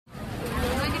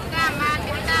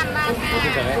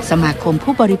สมาคม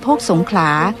ผู้บริโภคสงขลา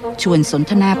ชวนสน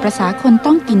ทนาประษาคน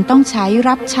ต้องกินต้องใช้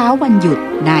รับเช้าวันหยุด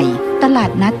ในตลา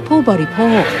ดนัดผู้บริโภ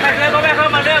ค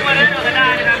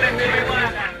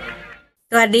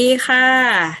สวัสดีค่ะ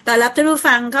ต้อนรับท่านผู้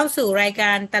ฟังเข้าสู่รายก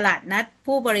ารตลาดนัด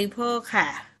ผู้บริโภคค่ะ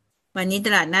วันนี้ต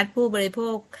ลาดนัดผู้บริโภ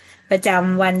คประจ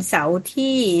ำวันเสาร์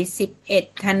ที่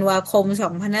11ธันวาคม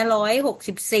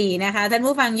2564นะคะท่าน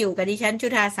ผู้ฟังอยู่กับดิฉันจุ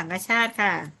ฑาสังฆชาติค่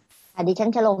ะดิฉัน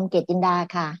ชโลมเกตจินดา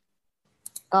ค่ะ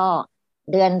ก็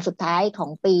เดือนสุดท้ายของ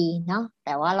ปีเนาะแ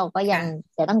ต่ว่าเราก็ยัง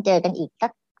จะต้องเจอกันอีกสั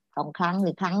ก2 ครั้งห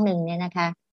รือครั้งหนึ่งเนี่ยนะคะ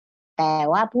แต่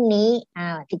ว่าพรุ่งนี้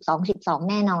12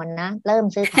แน่นอนนะเริ่ม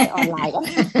ซื้อขายออนไลน์กัน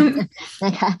น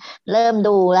ะคะเริ่ม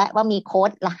ดูแล้วว่ามีโค้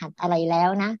ดรหัสอะไรแล้ว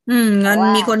นะงั้น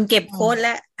มีคนเก็บโค้ดแ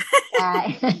ล้วใช่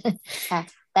ค่ะ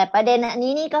แต่ประเด็นอัน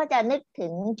นี้นี่ก็จะนึกถึ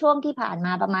งช่วงที่ผ่านม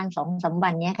าประมาณ2-3 วั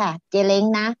นเนี้ยค่ะเจเล้ง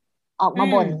นะออกมา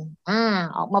บ่น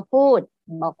ออกมาพูด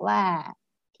บอกว่า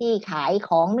ที่ขายข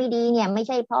องไม่ดีเนี่ยไม่ใ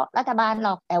ช่เพราะรัฐบาลหร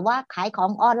อกแต่ว่าขายขอ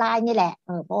งออนไลน์นี่แหละ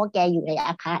เพราะว่าแกอยู่ในอ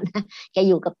าคารนะแกอ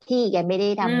ยู่กับที่แกไม่ได้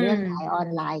ทำเรื่องขายออน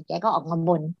ไลน์แกก็ออกมา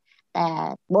บ่นแต่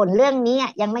บ่นเรื่องนี้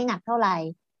ยังไม่หนักเท่าไหร่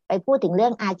ไปพูดถึงเรื่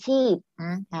องอาชีพน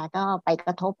ะก็ไปก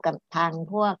ระทบกับทาง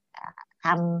พวกท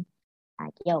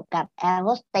ำเกี่ยวกับแอร์โฮ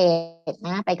สเตสน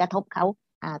ะไปกระทบเขา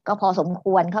ก็พอสมค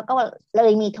วรเขาก็เล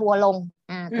ยมีทัวร์ลง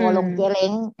ทัวร์ลงเจเล้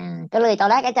งก็เลยตอน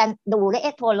แรกอาจารย์ดูแล้ว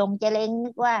ทัวร์ลงเจเล้ง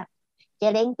นึกว่าเจ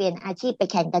เล้งเปลี่ยนอาชีพไป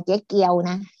แข่งกับเจ๊เกียว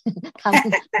นะทำ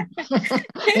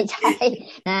ไม่ใช่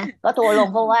นะก็ทัวร์ลง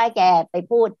เพราะว่าแกไป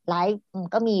พูดไลฟ์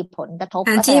ก็มีผลกระทบ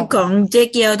อาชีพของเจ๊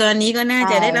เกียวตอนนี้ก็น่า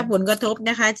จะได้รับผลกระทบ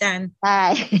นะคะอาจารย์ใช่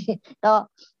ก็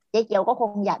เจ๊เกียวก็ค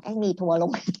งอยากให้มีทัวร์ล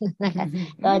งนะคะ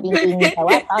ก็จริงๆแต่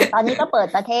ว่าตอนนี้ก็เปิด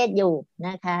ประเทศอยู่น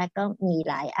ะคะก็มี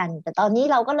หลายอันแต่ตอนนี้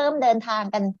เราก็เริ่มเดินทาง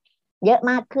กันเยอะ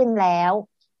มากขึ้นแล้ว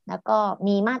แล้วก็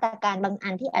มีมาตรการบางอั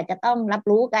นที่อาจจะต้องรับ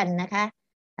รู้กันนะคะ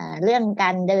เรื่องกา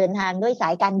รเดินทางด้วยสา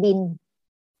ยการบิน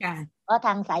ก็ท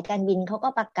างสายการบินเขาก็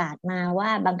ประกาศมาว่า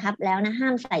บังคับแล้วนะห้า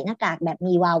มใส่หน้ากากแบบ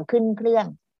มีวาล์วขึ้นเครื่อง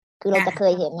คือเราจะเค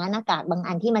ยเห็นนะหน้ากากบาง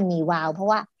อันที่มันมีวาล์วเพราะ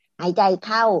ว่าหายใจเ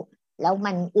ข้าแล้ว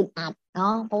มันอึดอัดเนา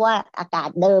ะเพราะว่าอากาศ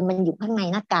เดิมมันอยู่ข้างใน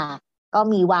หน้ากากก็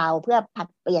มีวาล์วเพื่อผลัด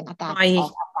เปลี่ยนอากาศออ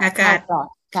กอากาศ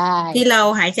ใช่ที่เรา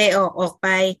หายใจออกไป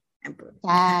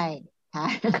ใช่ค่ะ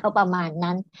เขาประมาณ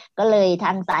นั้นก็เลยท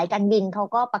างสายการบินเขา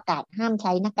ก็ประกาศห้ามใ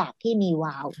ช้หน้ากากที่มีว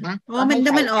าล์วนะเพราะ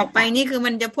มันออกไปนี่คือ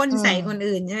มันจะพ่นใส่คน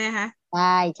อื่นใช่ไหมคะใ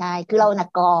ช่คือเรา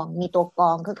กรองมีตัวกร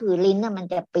องก็คือลิ้นน่ะมัน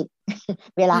จะปิด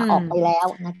เวลาออกไปแล้ว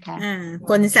นะคะ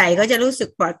คนใส่ก็จะรู้สึก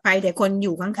ปลอดภัยแต่คนอ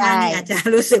ยู่ข้างๆนี่อาจจะ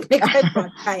รู้สึกไม่ค่อยปลอ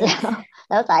ดภัย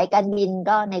แล้วสายการบิน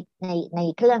ก็ใน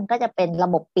เครื่องก็จะเป็นระ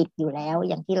บบปิดอยู่แล้ว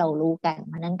อย่างที่เรารู้กัน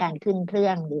เพราะนั้นการขึ้นเครื่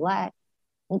องหรือว่า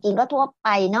จริงๆก็ทั่วไป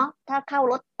เนาะถ้าเข้า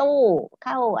รถตู้เ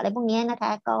ข้าอะไรพวกนี้นะค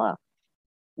ะก็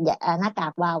หน้ากา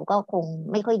กวาล์วก็คง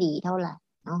ไม่ค่อยดีเท่าไหร่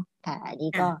เนาะค่ะอัน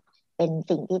นี้ก็เป็น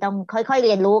สิ่งที่ต้องค่อยๆเ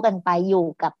รียนรู้กันไปอยู่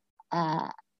กับ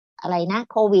อะไรนะ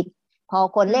โควิดพอ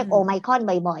คนเรียกโอไมครอน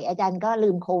บ่อยๆอาจารย์ก็ลื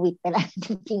มโควิดไปแล้วจ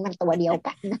ริงๆมันตัวเดียว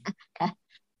กันนะคะ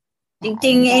จ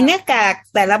ริงๆไอ้หน้ากาก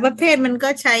แต่ละประเภทมันก็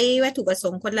ใช้วัตถุประส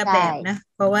งค์คนละแบบนะ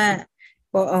เพราะว่า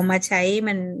พอเอามาใช้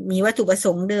มันมีวัตถุประส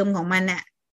งค์เดิมของมันอะ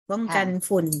ป้องกัน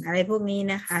ฝุ่นอะไรพวกนี้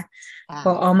นะคะพ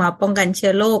อเอามาป้องกันเชื้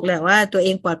อโรคแหละว่าตัวเอ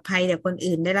งปลอดภัยแต่คน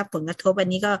อื่นได้รับผลกระทบอัน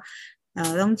นี้ก็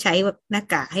ต้องใช้หน้า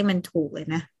กากให้มันถูกเลย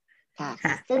นะ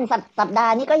ค่ะซึ่งสัปดา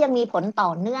ห์นี้ก็ยังมีผลต่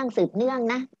อเนื่องสืบเนื่อง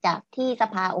นะจากที่ส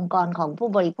ภาองค์กรของผู้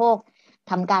บริโภค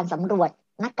ทำการสำรวจ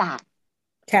หน้ากาก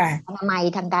อนามัย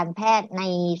ทางการแพทย์ใน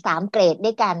3 เกรด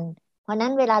ด้วยกันเพราะนั้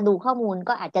นเวลาดูข้อมูล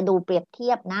ก็อาจจะดูเปรียบเที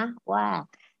ยบนะว่า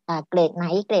เกรดไหน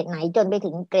จนไป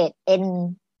ถึงเกรด N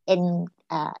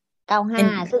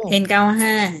 95ซึ่ง N95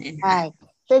 ใช่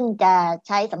ซึ่งจะใ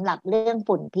ช้สำหรับเรื่อง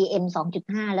ฝุ่น PM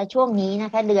 2.5 และช่วงนี้น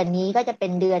ะคะเดือนนี้ก็จะเป็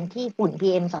นเดือนที่ฝุ่น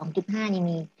PM 2.5 นี่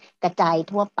มีกระจาย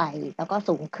ทั่วไปแล้วก็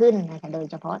สูงขึ้นนะคะโดย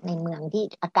เฉพาะในเมืองที่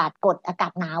อากา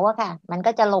ศหนาวอะค่ะมัน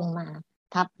ก็จะลงมา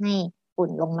ทับให้ฝุ่น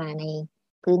ลงมาใน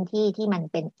พื้นที่ที่มัน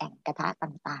เป็นแอ่งกระทะ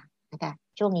ต่างๆนะคะ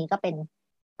ช่วงนี้ก็เป็น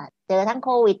เจอทั้งโค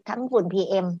วิดทั้งฝุ่น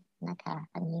PM นะคะ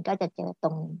อันนี้ก็จะเจอต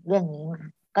รงเรื่องนี้มา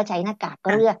ก็ใช้หน้ากากก็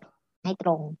เลือกให้ต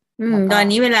รงตอน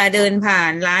นี้เวลาเดินผ่า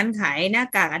นร้านขายหน้า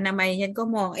กากอนามัยฉันก็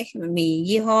มองมันมี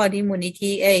ยี่ห้อที่มูลนิ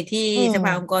ธิที่สภ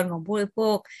าองค์กรของผู้บริโภ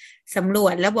คสำรว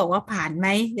จแล้วบอกว่าผ่านไหม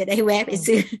จะได้แวะไป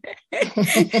ซื้อ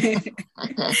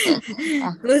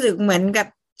รู้สึกเหมือนกับ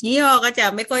ยี่ห้อก็จะ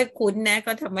ไม่ค่อยคุ้นนะ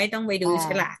ก็ทำให้ต้องไปดูฉ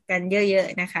ลากกันเยอะ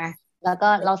ๆนะคะแล้วก็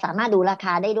เราสามารถดูราค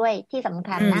าได้ด้วยที่สำ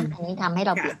คัญนะอันนี้ทำให้เ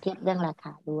ราเปรียบเทียบเรื่องราค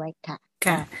าด้วยค่ะ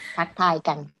ทักทาย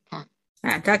กัน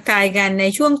ทักทายกันใน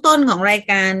ช่วงต้นของราย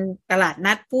การตลาด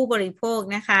นัดผู้บริโภค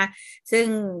นะคะซึ่ง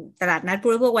ตลาดนัดผู้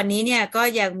บริโภควันนี้เนี่ยก็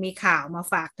ยังมีข่าวมา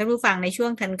ฝากท่านผู้ฟังในช่ว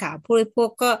งทันข่าวผู้บริโภค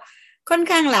ก็ค่อน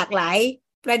ข้างหลากหลาย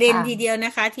ประเด็นทีเดียวน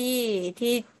ะคะ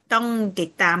ที่ ต้องติด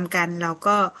ตามกันเรา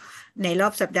ก็ในรอ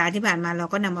บสัปดาห์ที่ผ่านมาเรา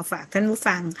ก็นำมาฝากท่านผู้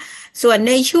ฟังส่วน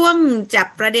ในช่วงจับ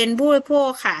ประเด็นผู้บริโภค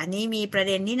ค่ะนี่มีประเ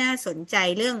ด็นที่น่าสนใจ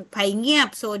เรื่องภัยเงียบ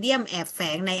โซเดียมแอบแฝ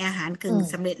งในอาหารกึ่ง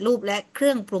สำเร็จรูปและเค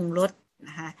รื่องปรุงรสน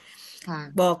ะคะ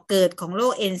บอกเกิดของโร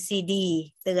ค NCD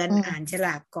เตือนอ่านฉล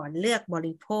ากก่อนเลือกบ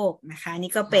ริโภคนะคะ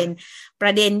นี่ก็เป็นปร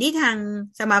ะเด็นที่ทาง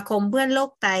สมาคมเพื่อนโร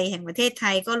คไตแห่งประเทศไท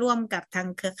ยก็ร่วมกับทาง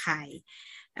เครือข่าย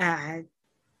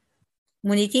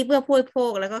มูลนิธิเพื่อผู้บริโภ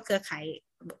คแล้วก็เครือข่าย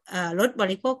ลดบ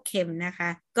ริโภคเค็มนะคะ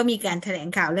ก็มีการแถลง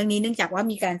ข่าวเรื่องนี้เนื่องจากว่า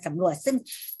มีการสำรวจซึ่ง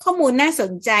ข้อมูลน่าส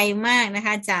นใจมากนะค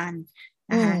ะอาจารย์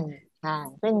นะคะ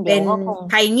ซึ่งเดี๋ยวก็คง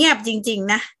ภัยเงียบจริง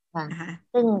ๆนะ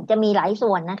ซึ่งจะมีหลาย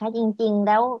ส่วนนะคะจริงๆ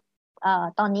แล้ว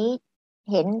ตอนนี้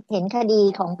เห็นคดี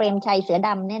ของเปรมชัยเสือด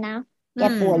ำเนี่ยนะแก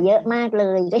ป่วยเยอะมากเล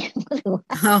ยก็ยังรู้สึกว่า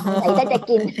ไหนถ้าจะ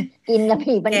กินแล้ว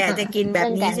มีปัญหาแกจะกินแบบ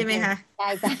นี้ใช่ไหมคะใช่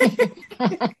ใช่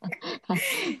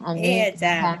อันนี้อาจ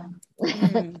ารย์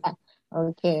โอ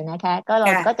เคนะคะก็เรา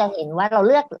ก็จะเห็นว่าเรา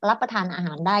เลือกรับประทานอาห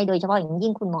ารได้โดยเฉพาะอย่าง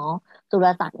ยิ่งคุณหมอสุร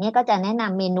ศักดิ์เนี่ยก็จะแนะน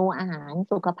ำเมนูอาหาร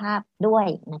สุขภาพด้วย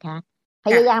นะคะพ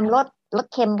ยายามลด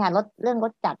เค็มค่ะลดเรื่องร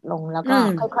สจัดลงแล้วก็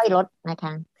ค่อยๆลดนะค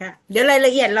ะค่ะเดี๋ยวรายล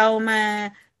ะเอียดเรามา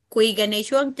คุยกันใน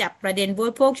ช่วงจับประเด็นผู้บ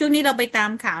ริโภคช่วงนี้เราไปตา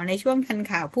มข่าวในช่วงทัน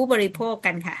ข่าวผู้บริโภค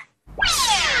กันค่ะ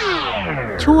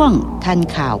ช่วงทัน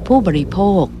ข่าวผู้บริโภ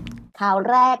คข่าว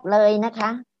แรกเลยนะคะ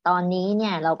ตอนนี้เนี่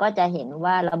ยเราก็จะเห็น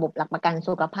ว่าระบบหลักประกัน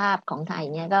สุขภาพของไทย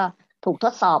เนี่ยก็ถูกท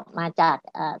ดสอบมาจาก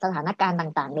สถานการณ์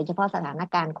ต่างๆโดยเฉพาะสถาน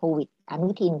การณ์โควิดอนุ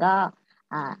ทินก็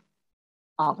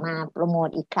ออกมาโปรโมท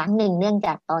อีกครั้งหนึ่งเนื่องจ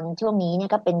ากตอนช่วงนี้เนี่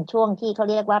ยก็เป็นช่วงที่เขา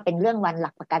เรียกว่าเป็นเรื่องวันหลั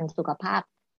กประกันสุขภาพ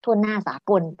ทั่วหน้าสา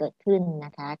กลเกิดขึ้นน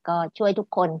ะคะก็ช่วยทุก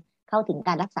คนเข้าถึงก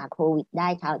ารรักษาโควิดได้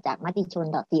ข่าวจากมติชน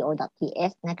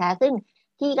 .co.th นะคะซึ่ง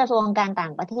ที่กระทรวงการต่า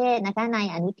งประเทศนะคะนาย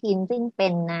อนุทินซึ่งเป็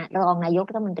นรองนายก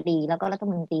รัฐมนตรีแล้วก็รัฐ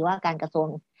มนตรีว่าการกระทรวง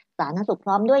สาธารณสุขพ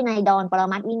ร้อมด้วยนายดอนปร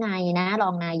มัตถ์วินัยนะรอ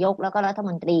งนายกแล้วก็รัฐม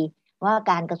นตรีว่า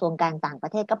การกระทรวงการต่างปร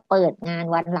ะเทศก็เปิดงาน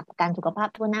วันหลักประกันสุขภาพ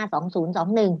ทั่วหน้า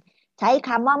2021ใช้ค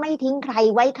ำว่าไม่ทิ้งใคร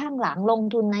ไว้ข้างหลังลง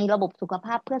ทุนในระบบสุขภ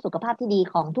าพเพื่อสุขภาพที่ดี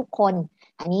ของทุกคน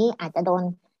อันนี้อาจจะโดน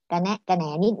กระแหน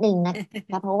นิดนึงนะ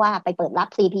คะเพราะว่าไปเปิดรับ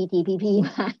CPTPP ม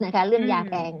านะคะเรื่องยา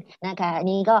แพงนะคะอัน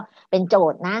นี้ก็เป็นโจ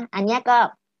ทย์นะอันนี้ก็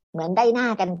เหมือนได้หน้า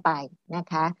กันไปนะ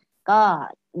คะก็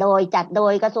จัดโด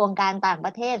ยกระทรวงการต่างป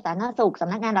ระเทศสาธารณสุขส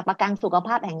ำนักงานหลักประกันสุขภ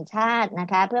าพแห่งชาตินะ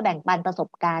คะเพื่อแบ่งปันประสบ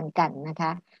การณ์กันนะค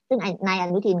ะซึ่งนายอ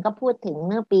นุทินก็พูดถึงเ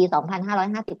มื่อปี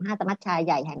 2555 สมัชชาใ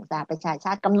หญ่แห่งสหประชาช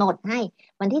าติกำหนดให้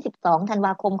วันที่ 12 ธันว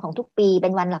าคมของทุกปีเป็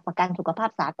นวันหลักประกันสุขภาพ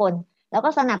สากลแล้วก็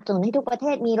สนับสนุนให้ทุกประเท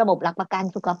ศมีระบบหลักประกัน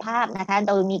สุขภาพนะคะ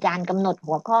โดยมีการกำหนด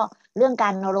หัวข้อเรื่องกา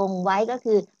รลงไว้ก็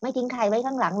คือไม่ทิ้งใครไว้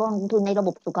ข้างหลังลงทุนในระบ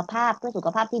บสุขภาพเพื่อสุข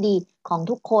ภาพที่ดีของ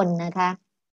ทุกคนนะคะ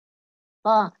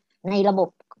ก็ในระบบ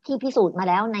ที่พิสูจน์มา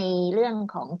แล้วในเรื่อง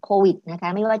ของโควิดนะคะ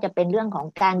ไม่ว่าจะเป็นเรื่องของ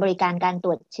การบริการการตร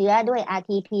วจเชื้อด้วย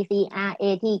RT-PCR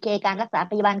ATK การรักษา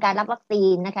พยาบาลการรับวัคซี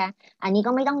นนะคะอันนี้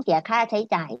ก็ไม่ต้องเสียค่าใช้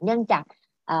จ่ายเนื่องจาก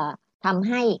ทำ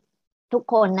ให้ทุก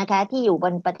คนนะคะที่อยู่บ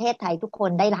นประเทศไทยทุกค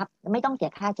นได้รับไม่ต้องเสี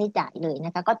ยค่าใช้จ่ายเลยน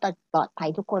ะคะก็ปลอดภัย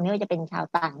ทุกคนไม่ว่าจะเป็นชาว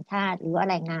ต่างชาติหรือว่า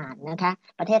แรงงานนะคะ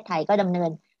ประเทศไทยก็ดำเนิน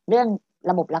เรื่อง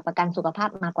ระบบหลักประกันสุขภาพ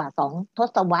มากว่า2 ท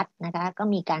ศวรรษนะคะก็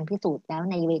มีการพิสูจน์แล้ว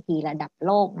ในเวทีระดับโ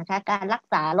ลกนะคะการรัก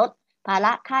ษาลดภาร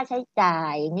ะค่าใช้จ่า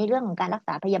ยในเรื่องของการรักษ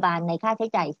าพยาบาลในค่าใช้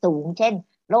จ่ายสูงเช่น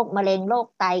โรคมะเร็งโรค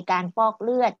ไตการฟอกเ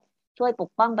ลือดช่วยปก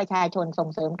ป้องประชาชนส่ง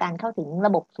เสริมการเข้าถึงร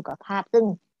ะบบสุขภาพซึ่ง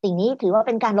สิ่งนี้ถือว่าเ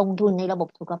ป็นการลงทุนในระบบ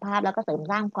สุขภาพแล้วก็เสริม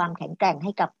สร้างความแข็งแกร่งใ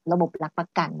ห้กับระบบหลักประ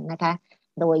กันนะคะ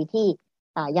โดยที่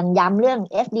ยังย้ำเรื่อง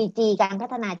SDG การพั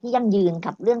ฒนาที่ยั่งยืน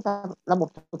กับเรื่องระบบ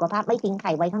สุขภาพไม่ทิ้งใคร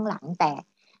ไว้ข้างหลังแต่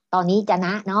ตอนนี้จะเ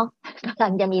นาะกำลั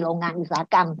งจะมีโรงงานอุตสาห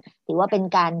กรรมถือว่าเป็น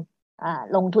การ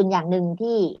ลงทุนอย่างหนึ่ง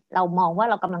ที่เรามองว่า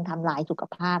เรากำลังทำลายสุข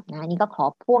ภาพนะนี่ก็ขอ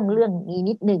พ่วงเรื่องนี้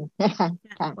นิดนึงนะคะ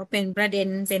ก็เป็นประเด็น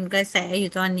เป็นกระแสอ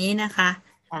ยู่ตอนนี้นะคะ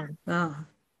ก็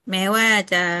แม้ว่า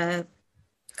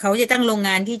เขาจะตั้งโรงง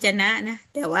านที่จะนะ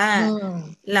แต่ว่า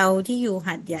เราที่อยู่ห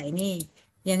าดใหญ่นี่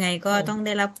ยังไงก็ต้องไ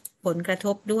ด้รับผลกระท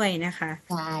บด้วยนะคะ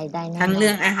ใช่ได้ทั้งเรื่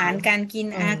องอาหารการกิน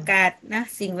อากาศนะ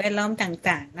สิ่งแวดล้อม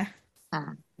ต่างๆนะ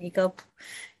นี่ก็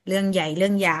เรื่องใหญ่เรื่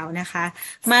องยาวนะคะ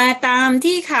มาตาม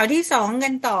ที่ข่าวที่2กั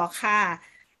นต่อค่ะ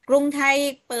กรุงไทย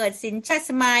เปิดสินเชื่อ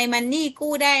สมายมันนี่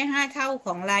กู้ได้5 เท่าข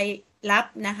องรายรับ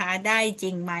นะคะได้จ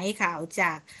ริงไหมข่าวจ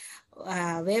าก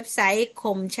เว็บไซต์ค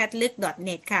มชัดลึก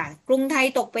 .net ค่ะกรุงไทย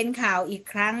ตกเป็นข่าวอีก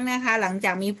ครั้งนะคะหลังจ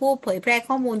ากมีผู้เผยแพร่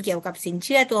ข้อมูลเกี่ยวกับสินเ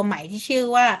ชื่อตัวใหม่ที่ชื่อ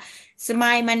ว่า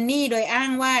Smile Money โดยอ้า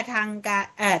งว่าทาง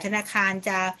ธนาคารจ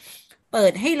ะ เปิ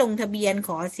ดให้ลงทะเบียนข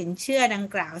อสินเชื่อดัง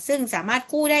กล่าวซึ่งสามารถ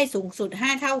กู้ได้สูงสุด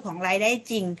5เท่าของรายได้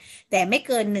จริงแต่ไม่เ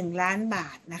กิน1ล้านบา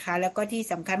ทนะคะแล้วก็ที่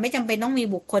สำคัญไม่จำเป็นต้องมี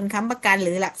บุคคลค้ำประกันห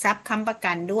รือหลักทรัพย์ค้ำประ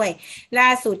กันด้วยล่า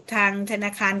สุดทางธน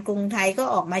าคารกรุงไทยก็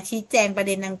ออกมาชี้แจงประเ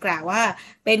ด็นดังกล่าวว่า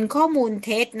เป็นข้อมูลเ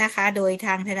ท็จนะคะโดยท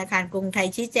างธนาคารกรุงไทย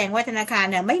ชี้แจงว่าธนาคาร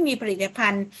เนี่ยไม่มีผลิตภั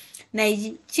ณฑ์ใน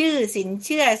ชื่อสินเ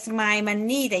ชื่อ Smile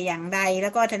Money แต่อย่างใดแล้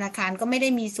วก็ธนาคารก็ไม่ได้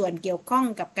มีส่วนเกี่ยวข้อง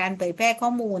กับการเผยแพร่ข้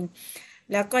อมูล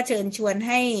แล้วก็เชิญชวนใ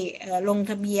ห้ลง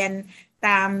ทะเบียนต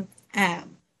าม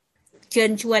เชิ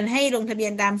ญชวนให้ลงทะเบีย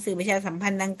นตามสื่อประชาสัมพั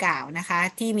นธ์ดังกล่าวนะคะ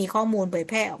ที่มีข้อมูลเผย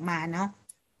แพร่ออกมาเนาะ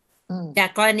จาก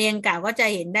กรณีดังกล่าวก็จะ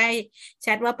เห็นได้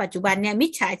ชัดว่าปัจจุบันเนี่ยมิ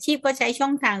จฉาชีพก็ใช้ช่อ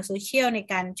งทางโซเชียลใน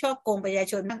การฉ้อโกงประชา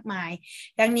ชนมากมาย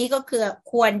ดังนี้ก็คือ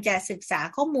ควรจะศึกษา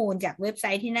ข้อมูลจากเว็บไซ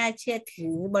ต์ที่น่าเชื่อถื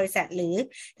อบริษัทหรือ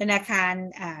ธนาคาร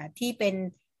ที่เป็น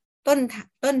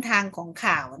ต้นทางของ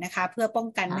ข่าวนะคะเพื่อป้อง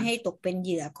กันไม่ให้ตกเป็นเห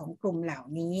ยื่อของกลุ่มเหล่า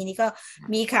นี้นี่ก็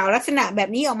มีข่าวลักษณะแบบ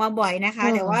นี้ออกมาบ่อยนะคะ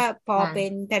แต่ว่าพอเป็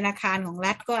นธนาคารของ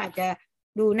รัฐก็อาจจะ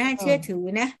ดูน่าเชื่อถือ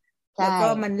นะแล้วก็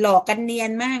มันหลอกกันเนีย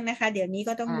นมากนะคะเดี๋ยวนี้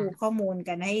ก็ต้องดูข้อมูล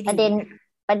กันให้ดีประเ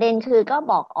ด็นคือก็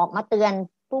บอกออกมาเตือน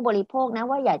ผู้บริโภคนะ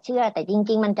ว่าอย่าเชื่อแต่จ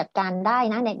ริงๆมันจัดการได้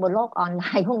นะในบนโลกออนไล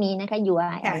น์พวกนี้นะคะ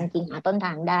URL จริงๆหาต้นท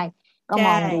างได้ก็ม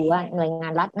องดูว่าหน่วยงา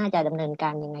นรัฐน่าจะดำเนินกา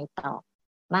รยังไงต่อ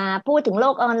มาพูดถึงโล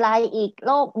กออนไลน์อีกโ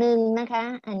ลกหนึ่งนะคะ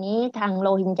อันนี้ทางโร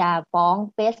ฮิงญาฟ้อง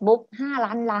Facebook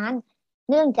 5 ล้าน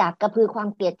เนื่องจากกระพือความ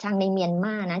เกลียดชังในเมียนม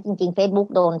านะจริงๆ Facebook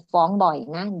โดนฟ้องบ่อย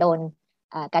นะโดน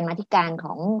การมาธิการข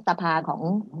องสภาของ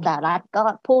สหรัฐก็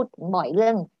พูดบ่อยเรื่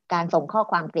องการส่งข้อ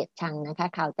ความเกลียดชังนะคะ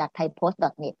ข่าวจาก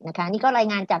thaipost.net นะคะนี่ก็ราย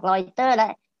งานจากรอยเตอร์และ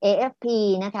AFP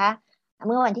นะคะเ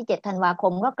มื่อวันที่7ธันวาค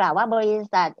มก็กล่าวว่าบริ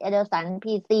ษัทเอเดอร์สัน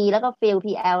PC แล้วก็ฟิล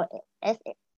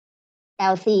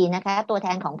PLC นะคะตัวแท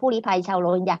นของผู้ลี้ภัยชาวโร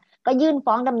ฮิงญาก็ยื่น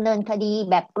ฟ้องดำเนินคดี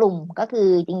แบบกลุ่มก็คือ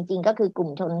จริงๆก็คือกลุ่ม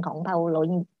ชนของเผ่าโร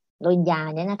ฮิงญา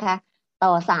เนี่ยนะคะต่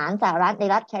อศาลสหรัฐใน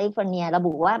รัฐแคลิฟอร์เนียระ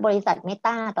บุว่าบริษัท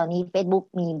Meta ตอนนี้ Facebook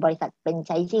มีบริษัทเป็นใ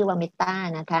ช้ชื่อว่า Meta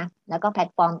นะคะแล้วก็แพล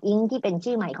ตฟอร์ม Inc ที่เป็น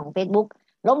ชื่อใหม่ของ Facebook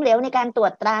ล้มเหลวในการตรว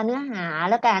จตราเนื้อหา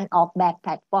และการออกแบบแพ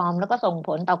ลตฟอร์มแล้วก็ส่งผ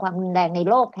ลต่อความรุนแรงใน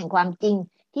โลกแห่งความจริง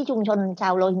ที่ชุมชนชา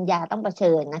วโรฮิงญาต้องเผ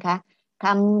ชิญนะคะค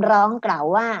ำร้องกล่าว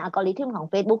ว่าอัลกอริทึมของ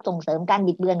Facebook ส่งเสริมการ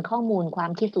บิดเบือนข้อมูลควา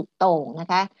มคิดสุดโต่งนะ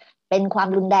คะเป็นความ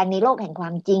รุนแรงในโลกแห่งควา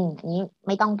มจริงอันนี้ไ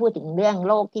ม่ต้องพูดถึงเรื่อง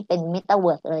โลกที่เป็นเมตาเ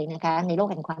วิร์สเลยนะคะในโลก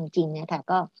แห่งความจริงเนี่ยค่ะ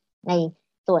ก็ใน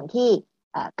ส่วนที่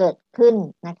เกิดขึ้น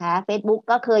นะคะ Facebook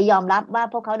ก็เคยยอมรับว่า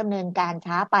พวกเขาดำเนินการ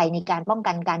ช้าไปในการป้อง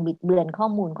กันการบิดเบือนข้อ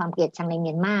มูลความเกลียดชังในเ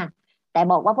มียนมาแต่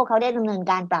บอกว่าพวกเขาได้ดำเนิน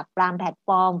การปราบปรามแพลตฟ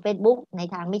อร์ม Facebook ใน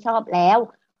ทางไม่ชอบแล้ว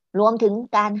รวมถึง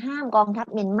การห้ามกองทัพ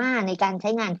เมียนมาในการใช้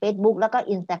งาน Facebook แล้วก็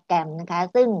Instagram นะคะ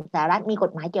ซึ่งสหรัฐมีก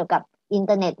ฎหมายเกี่ยวกับอินเ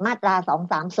ทอร์เน็ตมาตรา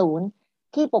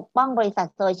230ที่ปกป้องบริษัท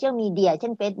โซเชียลมีเดียเช่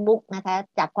น Facebook นะคะ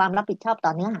จากความรับผิดชอบต่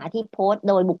อเนื้อหาที่โพสต์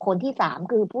โดยบุคคลที่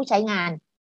3คือผู้ใช้งาน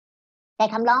แต่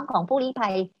คำร้องของผู้ลี้ภั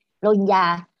ยโรฮิงญา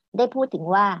ได้พูดถึง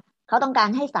ว่าเขาต้องการ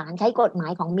ให้ศาลใช้กฎหมา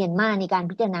ยของเมียนมาในการ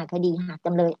พิจารณาคดีหากจ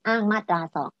ำเลยอ้างมาตรา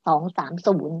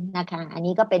230นะคะอัน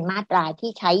นี้ก็เป็นมาตรา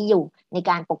ที่ใช้อยู่ใน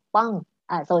การปกป้อง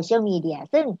โซเชียลมีเดีย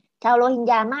ซึ่งชาวโรฮิง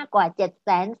ญามากกว่า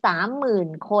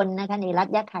 730,000 คนนะคะในรัฐ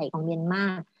ยะไข่ของเมียนมา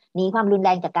หนีความรุนแร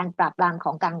งจากการปราบปรามข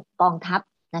องกองทัพ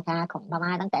นะคะของพม่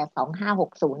าตั้งแต่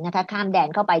2560นะคะข้ามแดน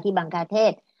เข้าไปที่บังคลาเท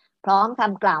ศพร้อมค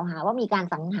ำกล่าวหาว่ามีการ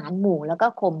สังหารหมู่แล้วก็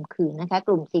ข่มขืนนะคะก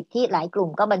ลุ่มสิทธิหลายกลุ่ม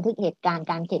ก็บันทึกเหตุการณ์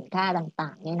การเข็นฆ่าต่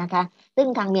างๆเนี่ยนะคะซึ่ง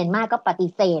ทางเมียนมาก็ปฏิ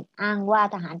เสธอ้างว่า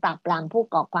ทหารปราบปรามผู้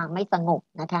ก่อความไม่สงบ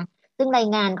นะคะซึ่งราย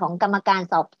งานของกรรมการ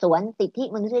สอบสวนสิทธิ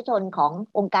มนุษยชนของ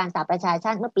องค์การสหประชาช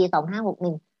าติเมื่อปี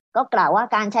2561ก็กล่าวว่า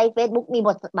การใช้ Facebook มีบ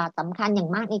ทบาทสำคัญอย่าง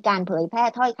มากในการเผยแพร่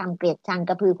ถ้อยคำเกลียดชัง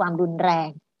กระพือความรุนแรง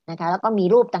นะคะแล้วก็มี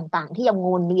รูปต่างๆที่ยังว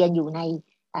นเวียนอยู่ใน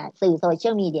สื่อโซเชี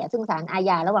ยลมีเดียซึ่งศาลอา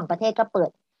ญาระหว่างประเทศก็เปิด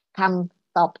ค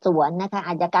ำสอบสวนนะคะอ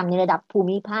าชญากรรมในระดับภู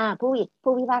มิภาค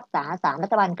ผู้พิพากษาศาลรั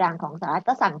ฐบาลกลางของสหรัฐ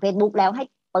ก็สั่ง Facebook แล้วให้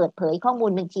เปิดเผยข้อมู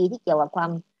ลบัญชีที่เกี่ยวกับควา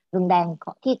มรุนแรง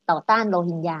ที่ต่อต้านโร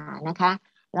ฮิงญานะคะ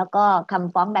แล้วก็ค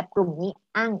ำฟ้องแบบกลุ่มนี้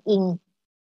อ้างอิง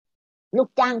ลูก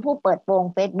จ้างผู้เปิดโปง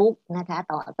Facebook นะคะ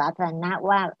ต่อสาธารณะ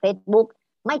ว่า Facebook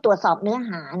ไม่ตรวจสอบเนื้อ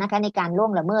หานะคะในการล่ว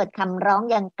งละเมิดคำร้อง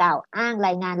ยังกล่าวอ้างร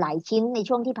ายงานหลายชิ้นใน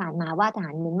ช่วงที่ผ่านมาว่าทห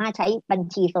ารเมียนมาใช้บัญ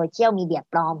ชีโซเชียลมีเดีย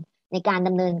ปลอมในการด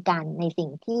ำเนินการในสิ่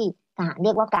งที่ทหารเรี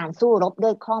ยกว่าการสู้รบด้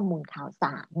วยข้อมูลข่าวส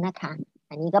ารนะคะ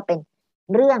อันนี้ก็เป็น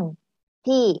เรื่อง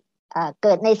ที่เ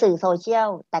กิดในสื่อโซเชียล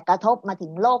แต่กระทบมาถึ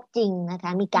งโลกจริงนะค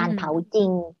ะมีการเผาจริ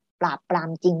งปราบปราม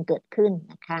จริงเกิดขึ้น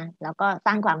นะคะแล้วก็ส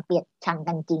ร้างความเกลียดชัง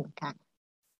กันจริงค่ะ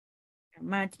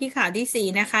มาที่ข่าวที่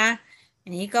4นะคะอั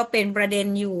นนี้ก็เป็นประเด็น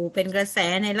อยู่เป็นกระแส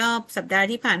ในรอบสัปดาห์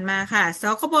ที่ผ่านมาค่ะส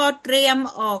คบเตรียม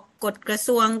ออกกฎกระท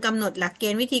รวงกำหนดหลักเก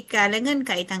ณฑ์วิธีการและเงื่อนไ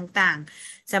ขต่าง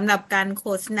ๆสำหรับการโฆ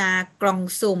ษณากล่อง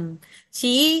สุ่ม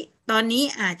ชี้ ตอนนี้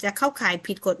อาจจะเข้าข่าย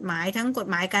ผิดกฎหมายทั้งกฎ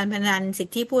หมายการพนันสิท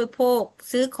ธิผู้บริโภค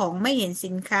ซื้อของไม่เห็น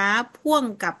สินค้าพ่วง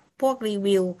กับพวกรี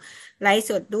วิวไลฟ์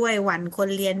สดด้วยหวั่นคน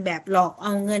เรียนแบบหลอกเอ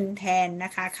าเงินแทนน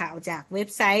ะคะข่าวจากเว็บ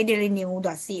ไซต์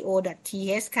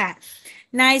dailynews.co.th ค่ะ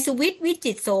นายสุวิทย์วิ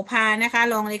จิตรโสภานะคะ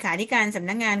รองเลขาธิการสำ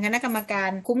นักงานคณะกรรมกา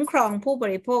รคุ้มครองผู้บ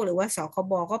ริโภคหรือว่าสค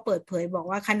บก็เปิดเผยบอก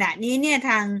ว่าขณะนี้เนี่ย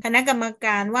ทางคณะกรรมก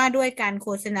ารว่าด้วยการโฆ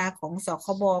ษณาของสค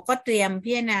บก็เตรียม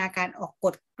พิจารณาการออกก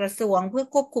ฎกระทรวงเพื่อ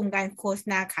ควบคุมการโฆษ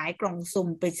ณาขายกล่องสุ่ม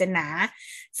ปริศนา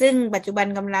ซึ่งปัจจุบัน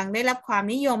กำลังได้รับความ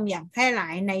นิยมอย่างแพร่หลา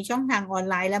ยในช่องทางออน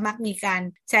ไลน์และมักมีการ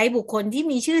ใช้บุคคลที่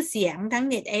มีชื่อเสียงทั้ง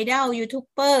เน็ตไอดอลยูทูบ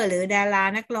เบอร์หรือดารา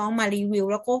นักร้องมารีวิว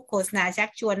แล้วก็โฆษณาชัก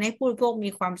ชวนให้ผู้บริโภคมี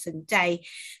ความสนใจ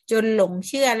จนหลงเ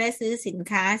ชื่อและซื้อสิน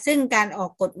ค้าซึ่งการออ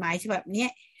กกฎหมายฉบับนี้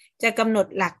จะกำหนด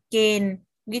หลักเกณฑ์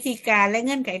วิธีการและเ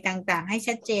งื่อนไขต่างๆให้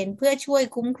ชัดเจนเพื่อช่วย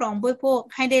คุ้มครองผู้บริโภค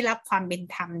ให้ได้รับความเป็น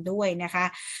ธรรมด้วยนะคะ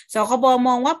สคบม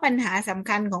องว่าปัญหาสำ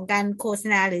คัญของการโฆษ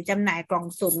ณาหรือจำหน่ายกล่อง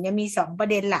สุ่มเนี่ยมี2ประ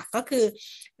เด็นหลักก็คือ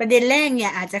ประเด็นแรกเนี่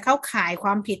ยอาจจะเข้าข่ายคว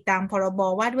ามผิดตามพรบ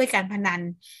ว่าด้วยการพนัน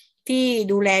ที่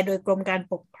ดูแลโดยกรมการ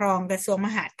ปกครองกระทรวงม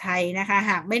หาดไทยนะคะ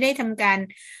หากไม่ได้ทำกา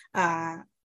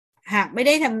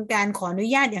รขออนุ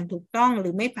ญาตอย่างถูกต้องหรื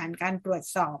อไม่ผ่านการตรวจ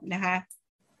สอบนะคะ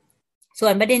ส่ว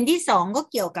นประเด็นที่2ก็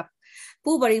เกี่ยวกับ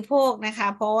ผู้บริโภคนะคะ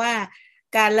เพราะว่า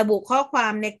การระบุข้อควา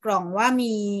มในกล่องว่า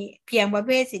มีเพียงประเ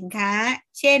ภทสินค้า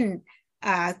เช่น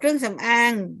เครื่องสำอา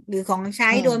งหรือของใช้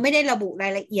โดยไม่ได้ระบุรา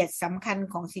ยละเอียดสำคัญ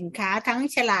ของสินค้าทั้ง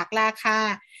ฉลากราคา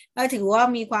ก็ถือว่า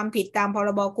มีความผิดตามพร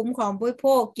บคุ้มครองผู้บริโภ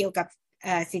คเกี่ยวกับ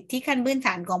สิทธิขั้นพื้นฐ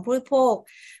านของผู้บริโภค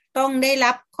ต้องได้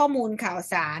รับข้อมูลข่าว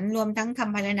สารรวมทั้งค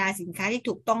ำพรรณนาสินค้าที่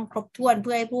ถูกต้องครบถ้วนเ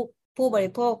พื่อให้ผู้บ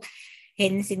ริโภคเห็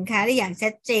นสินค้าได้อย่างชั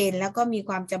ดเจนแล้วก็มีค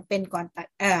วามจำเป็น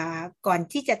ก่อน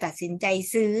ที่จะตัดสินใจ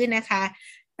ซื้อนะคะ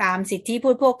ตามสิทธิ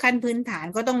ผู้บริโภคขั้นพื้นฐาน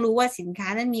ก็ต้องรู้ว่าสินค้า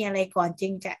นั้นมีอะไรก่อนจึ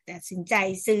งจะตัดสินใจ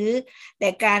ซื้อแต่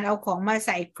การเอาของมาใ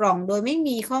ส่กล่องโดยไม่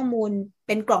มีข้อมูลเ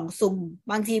ป็นกล่องสุ่ม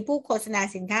บางทีผู้โฆษณา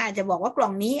สินค้าอาจจะบอกว่ากล่อ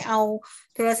งนี้เอา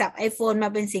โทรศัพท์ iPhone มา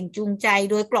เป็นสิ่งจูงใจ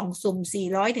โดยกล่องสุ่ม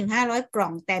 400-500 กล่อ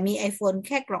งแต่มี iPhone แ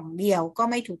ค่กล่องเดียวก็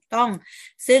ไม่ถูกต้อง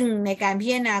ซึ่งในการพิ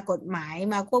จารณากฎหมาย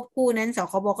มาควบคู่นั้นส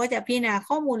คบก็จะพิจารณา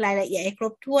ข้อมูลรายละเอียดให้คร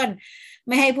บถ้วนไ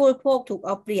ม่ให้ผู้บริโภคถูกเอ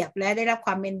าเปรียบและได้รับค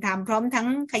วามเป็นธรรมพร้อมทั้ง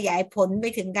ขยายผลไป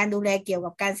ถึงการดูแลเกี่ยว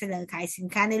กับการเสนอขายสิน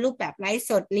ค้าในรูปแบบไลฟ์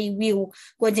สดรีวิว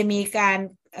ควรจะมีการ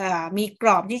มีกร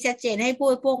อบที่ชัดเจนให้ผู้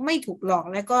บริโภคไม่ถูกหลอก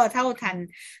และก็เท่าทัน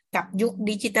กับยุค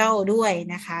ดิจิทัลด้วย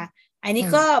นะคะอันนี้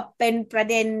ก็เป็นประ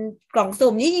เด็นกล่อง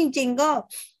สุ่มนี่จริงๆก็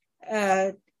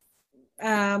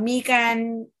มีการ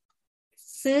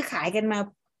ซื้อขายกันมา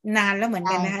นานแล้วเหมือน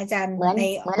กันนะคะอาจารย์ใน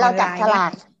ออนไลน์เราจับฉลา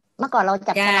กเมื่อก่อนเรา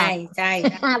จับฉลากใช่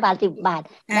5 บาท 10 บาท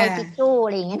ได้ทิชชู่อ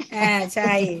ะไรอย่างเงี้ยใ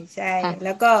ช่แ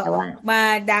ล้วก็มา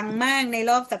ดังมากใน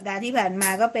รอบสัปดาห์ที่ผ่านมา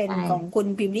ก็เป็นของคุณ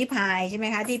พิมพ์ริพายใช่ไหม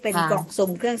คะที่เป็นกล่องสุ่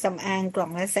มเครื่องสำอางกล่อ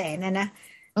งละแสนนะ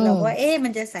เราก็มั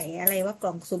นจะใส่อะไรว่าก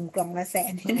ล่องสุ่มกล่องละแส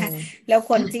นนะแล้ว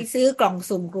คนที่ซื้อกล่อง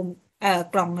สุ่ม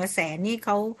กล่องละแสนนี่เข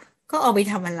าเอาไป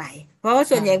ทำอะไรเพราะว่า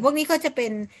ส่วนใหญ่พวกนี้ก็จะเป็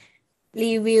น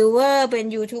รีวิวเวอร์เป็น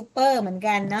ยูทูบเบอร์เหมือน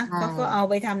กันนะเขาก็เอา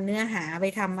ไปทำเนื้อหาไป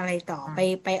ทำอะไรต่อ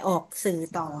ไปออกสื่อ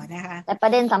ต่อนะคะแต่ปร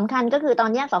ะเด็นสำคัญก็คือตอน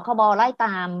นี้สคบไล่ต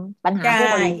ามปัญหาผู้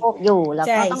บริโภคอยู่แล้ว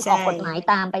ก็ต้องออกกฎหมาย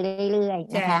ตามไปเรื่อย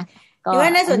ๆนะคะก็ว่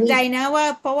าน่าสนใจนะว่า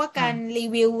เพราะว่าการรี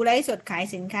วิวไลฟ์สดขาย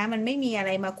สินค้ามันไม่มีอะไ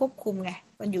รมาควบคุมไง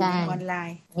มันอยู่ในออนไล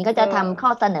น์นี่ก็จะทำข้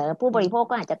อเสนอผู้บริโภค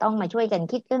ก็อาจจะต้องมาช่วยกัน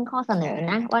คิดเรื่องข้อเสนอ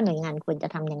นะว่าหน่วยงานควรจะ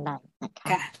ทำอย่างไรนะค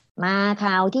ะมา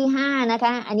ข่าวที่5นะค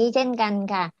ะอันนี้เช่นกัน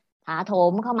ค่ะถาโถ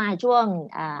มเข้ามาช่วง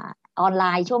ออนไล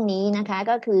น์ช่วงนี้นะคะ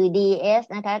ก็คือ DS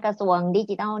นะคะกระทรวงดิ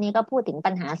จิทัลนี้ก็พูดถึง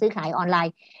ปัญหาซื้อขายออนไล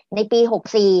น์ในปี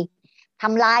64ท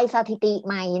ำลายสถิติใ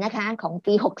หม่นะคะของ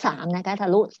ปี63นะคะทะ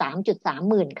ลุ 3.3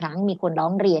 หมื่นครั้งมีคนร้อ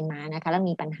งเรียนมานะคะแล้ว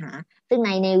มีปัญหาซึ่งน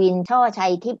ายเนวินช่อชั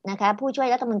ยทิพย์นะคะผู้ช่วย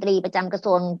รัฐมนตรีประจำกระท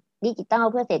รวงดิจิทัล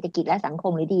เพื่อเศรษฐกิจและสังค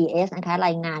มหรือ DS นะคะร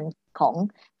ายงานของ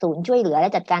ศูนย์ช่วยเหลือและ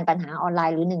จัดการปัญหาออนไล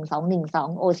น์หรือ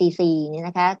1212 OCC เนี่ย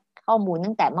นะคะข้อมูล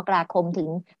ตั้งแต่มกราคมถึง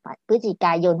พฤศจิก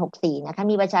ายน64นะคะ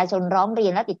มีประชาชนร้องเรีย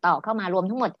นและติดต่อเข้ามารวม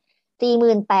ทั้งหมด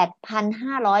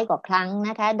 48,500 กว่าครั้ง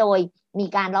นะคะโดยมี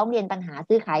การร้องเรียนปัญหา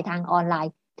ซื้อขายทางออนไล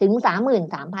น์ถึง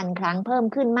 33,000 ครั้งเพิ่ม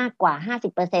ขึ้นมากกว่า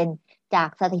 50% จาก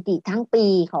สถิติทั้งปี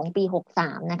ของปี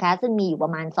63นะคะซึ่งมีอยู่ปร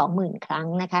ะมาณ 20,000 ครั้ง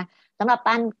นะคะสำหรับ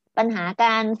ปัญหาก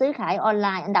ารซื้อขายออนไล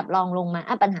น์อันดับรองลงมา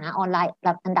ปัญหาออนไลน์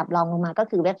อันดับรองลงมาก็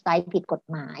คือเว็บไซต์ผิดกฎ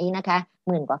หมายนะคะ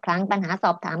10,000 กว่าครั้งปัญหาส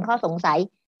อบถามข้อสงสัย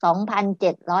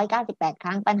 2,798 ค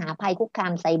รั้งปัญหาภัยคุกคา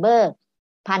มไซเบอร์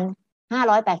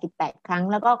 1,588 ครั้ง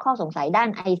แล้วก็ข้อสงสัยด้าน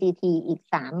ICT อีก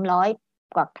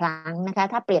300 กว่าครั้งนะคะ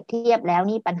ถ้าเปรียบเทียบแล้ว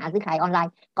นี่ปัญหาซื้อขายออนไล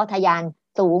น์ก็ทะยาน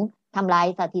สูงทำลาย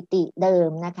สถิติเดิม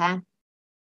นะคะ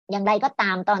อย่างไรก็ต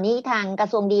ามตอนนี้ทางกระ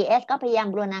ทรวง DS ก็พยายาม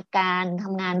บูรณาการท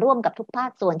ำงานร่วมกับทุกภา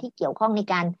คส่วนที่เกี่ยวข้องใน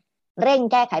การเร่ง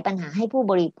แก้ไขปัญหาให้ผู้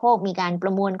บริโภคมีการปร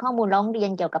ะมวลข้อมูลร้องเรีย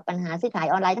นเกี่ยวกับปัญหาซื้อขาย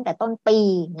ออนไลน์ตั้งแต่ต้นปี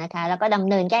นะคะแล้วก็ดำ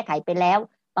เนินแก้ไขไปแล้ว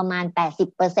ประมาณ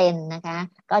 80% นะคะ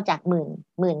ก็จาก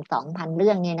12,000 เ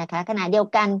รื่องเนี่ยนะคะขณะเดียว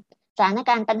กันสถานก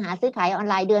ารณ์ปัญหาซื้อขายออน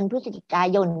ไลน์เดือนพฤศจิกา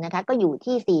ยนนะคะก็อยู่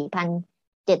ที่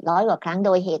 4,700 กว่าครั้งโด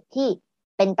ยเหตุที่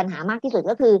เป็นปัญหามากที่สุด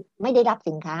ก็คือไม่ได้รับ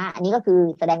สินค้าอันนี้ก็คือ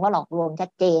แสดงว่าหลอกลวงชั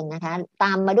ดเจนนะคะต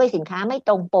ามมาด้วยสินค้าไม่ต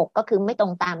รงปกก็คือไม่ตร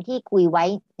งตามที่คุยไว้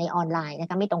ในออนไลน์นะ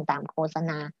คะไม่ตรงตามโฆษ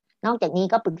ณานอกจากนี้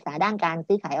ก็ปรึกษาด้านการ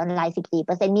ซื้อขายออนไลน์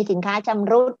 14% มีสินค้าช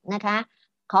ำรุดนะคะ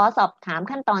ขอสอบถาม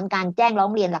ขั้นตอนการแจ้งร้อ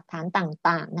งเรียนหลักฐาน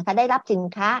ต่างๆนะคะได้รับสิน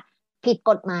ค้าผิด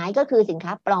กฎหมายก็คือสินค้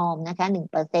าปลอมนะคะ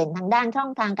 1% ทางด้านช่อง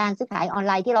ทางการซื้อขายออนไ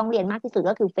ลน์ที่ร้องเรียนมากที่สุด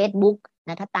ก็คือ Facebook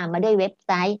นะคะตามมาด้วยเว็บไ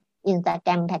ซต์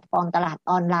Instagram แพลตฟอร์มตลาด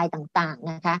ออนไลน์ต่าง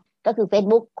ๆนะคะก็คือ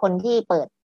Facebook คนที่เปิด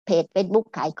เพจ Facebook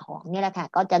ขายของเนี่ยแหละค่ะ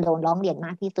ก็จะโดนร้องเรียนม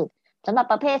ากที่สุดสำหรับ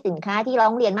ประเภทสินค้าที่ร้อ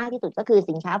งเรียนมากที่สุดก็คือ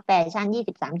สินค้าแฟชั่น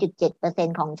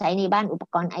 23.7% ของใช้ในบ้านอุป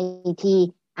กรณ์ IT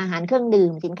อาหารเครื่องดื่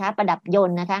มสินค้าประดับยน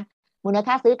ต์นะคะมูล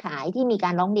ค่าซื้อขายที่มีกา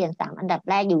รร้องเรียน3อันดับ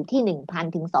แรกอยู่ที่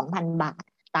 1,000 ถึง 2,000 บาท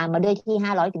ตามมาด้วยที่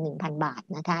 500 ถึง 1,000 บาท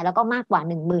นะคะแล้วก็มากกว่า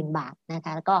 10,000 บาทนะค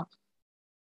ะแล้วก็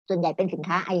ส่วนใหญ่เป็นสิน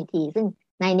ค้า IT ซึ่ง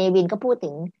ในเนวินก็พูดถึ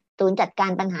งศูนย์จัดกา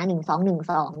รปัญหา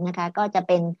1212นะคะก็จะเ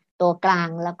ป็นตัวกลาง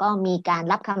แล้วก็มีการ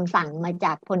รับคำสั่งมาจ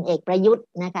ากพลเอกประยุทธ์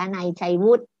นะคะนายชัย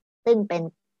วุฒิซึ่งเป็น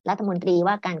รัฐมนตรี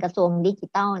ว่าการกระทรวงดิจิ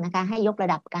ทัลนะคะให้ยกระ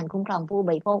ดับการคุ้มครองผู้บ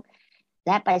ริโภคแ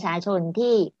ละประชาชน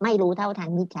ที่ไม่รู้เท่าทัน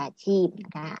มิจฉาชีพน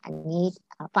ะคะอันนี้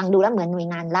ฟังดูแล้วเหมือนหน่วย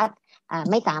งานรัฐ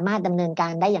ไม่สามารถดำเนินกา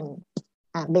รได้อย่าง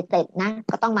เบ็ดเสร็จนะ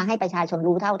ก็ต้องมาให้ประชาชน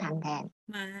รู้เท่าทันแทน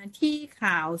มาที่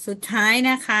ข่าวสุดท้าย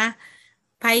นะคะ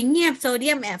ภัยเงียบโซเดี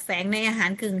ยมแอบแฝงในอาหา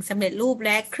รกึ่งสำเร็จรูปแ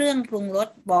ละเครื่องปรุงรส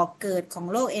บอกเกิดของ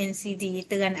โรค NCD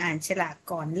เตือนอ่านฉลาก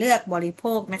ก่อนเลือกบริโภ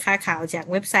คนะคะข่าวจาก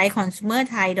เว็บไซต์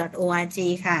consumerthai.org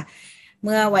ค่ะเ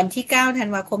มื่อวันที่ 9 ธัน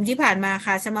วาคมที่ผ่านมา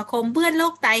ค่ะสมาคมเพื่อนโร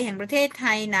คไตแห่งประเทศไท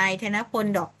ยนายธนพล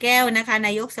ดอกแก้วนะคะน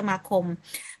ายกสมาคม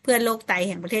เพื่อนโรคไตแ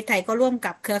ห่งประเทศไทยก็ร่วม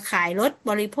กับเครือข่ายลด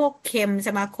บริโภคเค็มส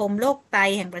มาคมโรคไต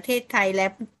แห่งประเทศไทยและ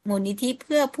มูลนิธิเ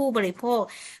พื่อผู้บริโภค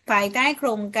ภายใต้โคร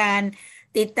งการ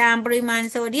ติดตามปริมาณ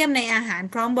โซเดียมในอาหาร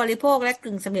พร้อมบริโภคและ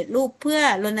กึ่งสำเร็จรูปเพื่อ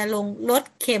รณรงค์ลด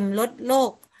เค็มลดโร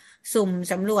คสุ่ม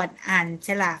สำรวจอ่านฉ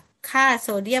ลากค่าโซ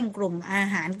เดียมกลุ่มอา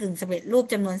หารกึ่งสำเร็จรูป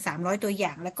จำนวน300ตัวอย่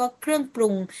างแล้วก็เครื่องปรุ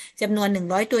งจำนวน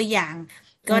100ตัวอย่าง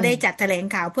ก็ได้จัดแถลง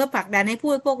ข่าวเพื่อผลักดันให้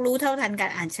ผู้บริโภครู้เท่าทันกา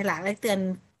รอ่านฉลากและเตือน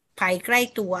ภัยใกล้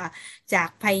ตัวจาก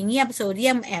ภัยเงียบโซเดี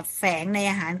ยมแอบแฝงใน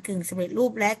อาหารกึ่งสำเร็จรู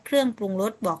ปและเครื่องปรุงร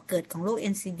สบอกเกิดของโรค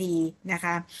NCD นะค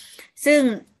ะซึ่ง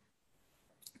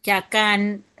จากการ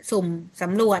สุ่มส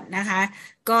ำรวจนะคะ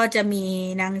ก็จะมี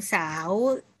นางสาว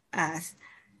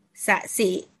ส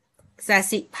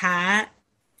สิภา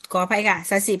ขออภัยค่ะ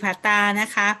สสิภาตานะ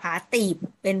คะผาตีบ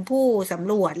เป็นผู้ส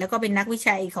ำรวจแล้วก็เป็นนักวิ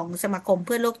จัยของสมาคมเ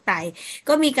พื่อโรคไต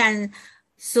ก็มีการ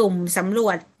สุ่มสำรว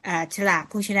จฉลาก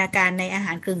โภชนาการในอาห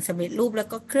ารกึ่งสำเร็จรูปแล้ว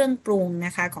ก็เครื่องปรุงน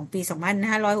ะคะของปี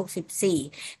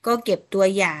 2564 ก็เก็บตัว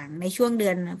อย่างในช่วงเดื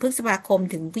อนพฤษภาคม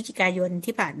ถึงพฤศจิกายน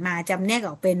ที่ผ่านมาจำแนกอ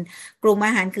อกเป็นกลุ่มอ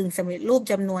าหารกึ่งสำเร็จรูป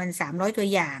จำนวน300ตัว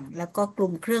อย่างแล้วก็กลุ่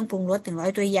มเครื่องปรุงรส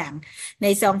100ตัวอย่างใน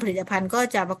ซองผลิตภัณฑ์ก็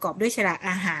จะประกอบด้วยฉลาก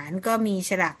อาหารก็มี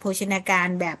ฉลากโภชนาการ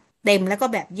แบบเต็มแล้วก็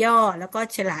แบบย่อแล้วก็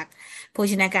ฉลากโภ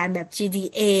ชนาการแบบ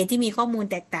GDA ที่มีข้อมูล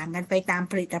แตกต่างกันไปตาม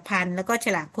ผลิตภัณฑ์แล้วก็ฉ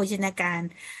ลากโภชนาการ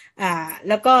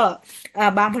แล้วก็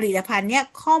บางผลิตภัณฑ์เนี่ย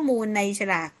ข้อมูลในฉ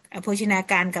ลากโภชนา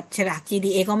การกับฉลาก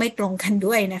GDA ก็ไม่ตรงกัน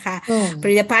ด้วยนะคะผ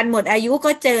ลิตภัณฑ์หมดอายุ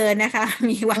ก็เจอนะคะ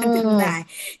มีวางจำหน่าย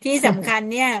ที่สำคัญ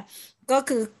เนี่ยก็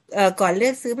คือก่อนเลื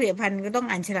อกซื้อผลิตภัณฑ์ก็ต้อง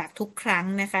อ่านฉลากทุกครั้ง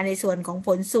นะคะในส่วนของผ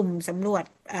ลสุ่มสำรวจ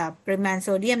ปริมาณโซ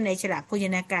เดียมในฉลากโภช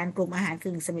นาการกลุ่มอาหาร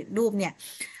กึ่งสำเร็จรูปเนี่ย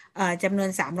จำนวน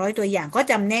300ตัวอย่างก็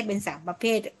จำแนกเป็น3ประเภ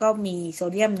ทก็มีโซ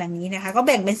เดียมดังนี้นะคะก็แ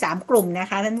บ่งเป็น3กลุ่มนะ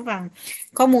คะท่านผู้ฟัง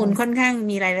ข้อมูลค่อนข้าง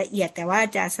มีรายละเอียดแต่ว่า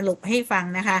จะสรุปให้ฟัง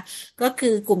นะคะก็คื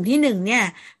อกลุ่มที่1เนี่ย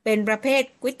เป็นประเภท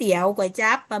ก๋วยเตี๋ยวก๋วย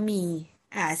จั๊บบะหมี่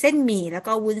เส้นหมี่แล้ว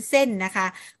ก็วุ้นเส้นนะคะ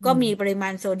ก็มีปริมา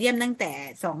ณโซเดียมตั้งแต่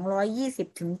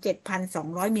220ถึง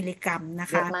 7,200 มิลลิกรัมนะ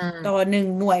คะต่อ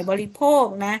1หน่วยบริโภค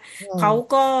นะเขา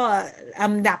ก็อั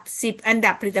นดับ10อัน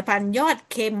ดับผลิตภัณฑ์ยอด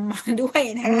เค็มมาด้วย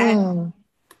นะคะ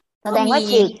แสดงว่า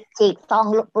ฉีกซอง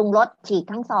ปรุงรสฉีก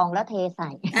ทั้งซองแล้วเทใส่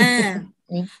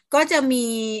ก็จะมี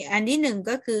อันที่1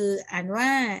ก็คืออ่านว่า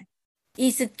อิ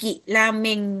ซึกิราเม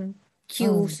งคิ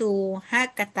วซูฮา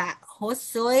กะตะโฮ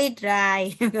โซยดราย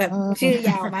แบบชื่อ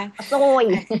ยาวมากโซ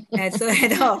ย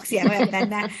ต้องออกเสียงแบบนั้น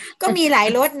นะก็มีหลาย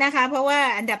รสนะคะเพราะว่า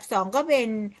อันดับ2ก็เป็น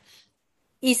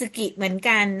อิซึกิเหมือน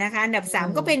กันนะคะอันดับสาม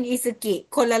ก็เป็นอืมอิซึกิ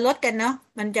คนละรสกันเนาะ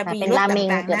มันจะค่ะมีรสตเป็นราเม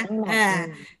ง่างๆนะเกือบทั้งหมด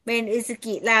เป็นอิซึ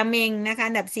กิราเมงนะคะ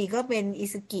อันดับสี่ก็เป็นอิ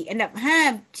ซึกิอันดับห้า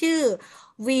ชื่อ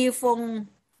วีฟง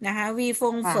นะคะวีฟ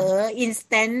งเฝอค่ะอินส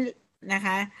แตนต์นะค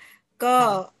ะก็ค่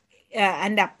ะอั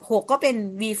นดับหกก็เป็น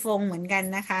วีฟงเหมือนกัน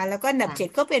นะคะแล้วก็อันดับเจ็ด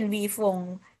ค่ะก็เป็นวีฟง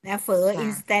นะเฝออิ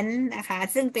นสแตค่ะนต์นะคะ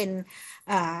ซึ่งเป็น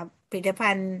อ่า ผลิต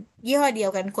ภัณฑ์ยี่ห้อเดีย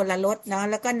วกันคนละรสเนาะ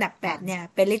แล้วก็อันดับแปดเนี่ยค่ะ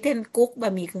เป็นลิตเติ้ลกุ๊กบะ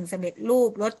หมี่กึ่งสำเร็จรูป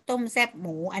รสต้มแซ่บห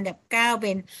มูอันดับเก้าเ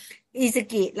ป็นอิซึ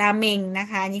กิราเมงนะ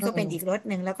คะอันนี้อืก็เป็นอีกรมส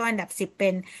หนึ่งแล้วก็อันดับ10เป็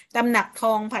นตำหนักท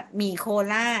องผัดหมี่โค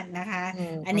ราชนะคะ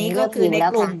อันอันนี้ก็คือนี้เริ่มหิวแล้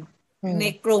วค่ะในกลุ่มอืมใน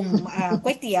กลุ่มก๋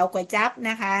วยเตี๋ยวก๋วยจั๊บ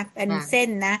นะคะเป็นเส้ค่ะน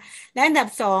นะและอันดับ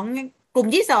สองกลุ่ม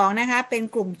ที่สองนะคะเป็น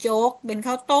กลุ่มโจ๊กเป็น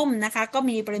ข้าวต้มนะคะก็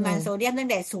มีปริมาณโซอืมเดียมตั้ง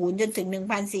แต่0จนถึง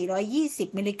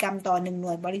1,420มิลลิกรัมต่อ1ห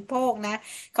น่วยบริโภคนะ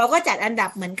เขาก็จัดอันดับ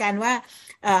เหมือนกันว่า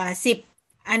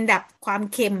10อันดับความ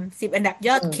เค็ม10 อันดับย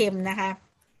อดอืมเค็มนะคะ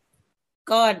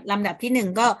ก็ลำดับที่หนึ่ง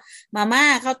ก็มาม่า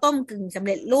ข้าวต้มกึ่งสำเ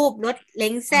ร็จรูปรสเล้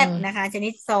งอืแซ่บมนะคะชนิ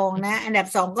ดซองนะอันดับ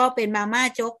สองก็เป็นมาม่า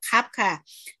โจ๊กคัพค่ะ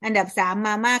อันดับสามม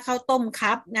าม่าข้าวต้ม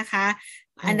คัพนะคะ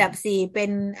อันดับอืมสี่เป็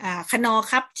นคะนอ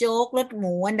คัพโจ๊กรสห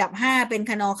มูอันดับห้าเป็น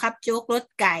คะนอคัพโจ๊กรส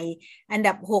ไก่อัน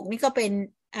ดับหกนี่ก็เป็น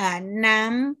อ่าน้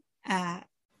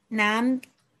ำน้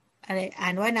อะไรอ่า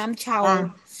นว่าน้ำเชาค่ะ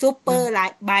ซูเปออ่าร์ไล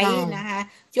ท์ไบใช่ท์นะคะ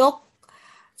โ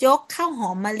จ๊กข้าวหอ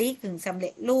มมะลิกึ่งสำเร็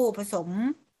จรูปผสม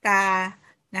ตรา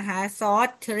นะคะซอส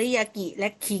เทริยากิและ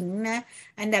ขิงนะ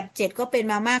อันดับเจ็ดก็เป็น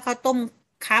มาม่าข้าวต้ม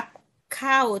คัพ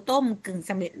ข้าวต้มกึ่ง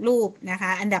สำเร็จรูปนะค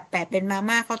ะอันดับแปดเป็นมา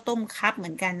ม่าข้าวต้มคัพเหมื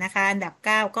อนกันนะคะอันดับเ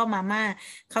ก้าก็มาม่า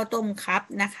ข้าวต้มคัพ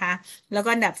นะคะแล้วก็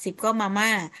อันดับ10ก็มาม่า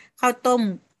ข้าวต้ม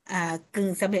กึ่ง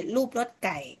สำเร็จรูปรสไ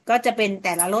ก่ก็จะเป็นแ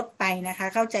ต่ละรสไปนะคะ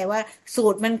เข้าใจว่าสู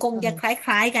ตรมันคงจะคอืม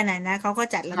ล้ายๆกันนะเขาก็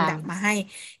จัดลำดับค่ะมาให้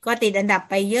ก็ติดอันดับ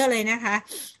ไปเยอะเลยนะคะ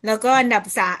แล้วก็อันดับ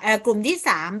กลุ่มที่ส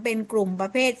ามเป็นกลุ่มปร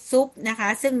ะเภทซุปนะคะ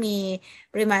ซึ่งมี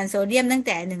ปริมาณโซเดียมตั้งแ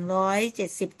ต่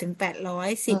170ถึง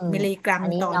810มิลลิกรัมอั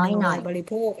นนี้ต่อหนึ่งหน่วยน้อยหน่อยบริ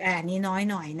โภคนี้น้อย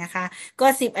หน่อยนะคะก็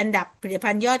10 อันดับผลิต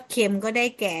ภัณฑ์ยอดเค็มก็ได้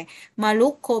แก่มารุ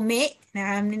โคเมะนะค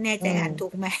ะไม่แน่อืใจอ่านถู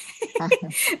กมไหม ค่ะ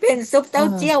เป็นซุปอืเต้า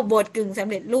มเจี้ยวบดกึ่งสำ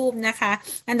เร็จรูปนะคะ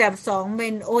อันดับสองเป็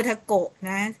นโอทาโกะ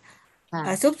นะ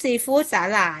ซุค่ะปซีฟู้ดสา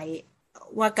หร่าย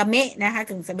วากาเมะนะคะ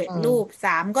กึ่งสำเร็จอืรูปมส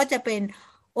ามก็จะเป็น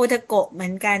โอทาโกะเหมื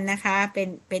อนกันนะคะเ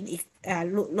ป็นอีก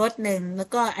รสหนึ่งแล้ว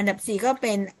ก็อันดับสี่ก็เ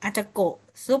ป็นอาทาโกะ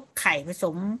ซุปไข่ผส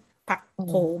มผัก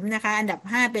โขอืมมนะคะอันดับ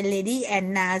ห้าเป็นเลดี้แอน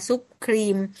นาซุปครี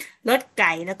มรสไ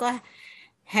ก่แล้วก็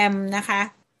แฮมนะคะ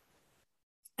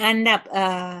อันดับ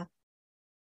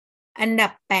อันดั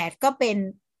บ8ก็เป็น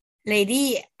Lady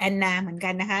Anna เหมือนกั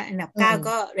นนะคะอันดับ9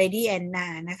ก็ อืม Lady Anna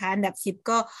นะคะอันดับ10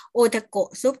ก็โอทาโกะ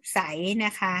ซุปใสน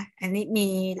ะคะอันนี้มี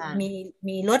ค่ะ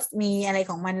มีรสมีอะไร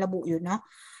ของมันระบุอยู่เนาะ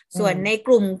อืส่วนในมก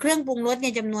ลุ่มเครื่องปรุงรสเ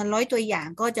นี่ยจำนวน100 ตัวอย่าง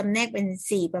ก็จำแนกเป็น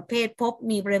4 ประเภทพบ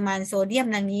มีปริมาณโซเดียม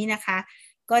ดังนี้นะคะ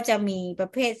ก็จะมีประ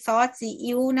เภทซอสซี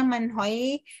อิ๊วน้ำมันหอย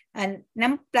อ่าน้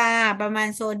ำปลาประมาณ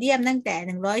โซเดียมตั้งแต่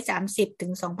130ถึ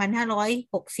ง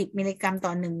2,560มิลลิกรัมต่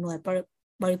อ1 หน่วย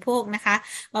บริโภคนะคะ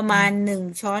ประมาณอืม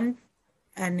1 ช้อ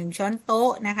นโต๊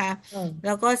ะนะคะอืมแ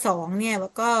ล้วก็สองเนี่ย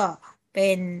ก็เป็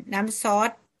นน้ำซอ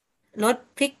สรส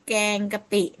พริกแกงกะ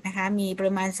ปินะคะมีป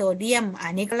ริมาณโซเดียมอั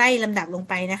นนี้ก็ไล่ลำดับลง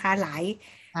ไปนะคะหลาย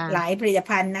ค่ะผลิต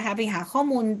ภัณฑ์นะคะไปหาข้อ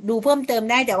มูลดูเพิ่มเติม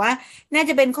ได้แต่ว่าน่า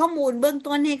จะเป็นข้อมูลเบื้อง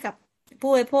ต้นให้กับ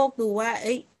ผู้บริโภคดูว่าเ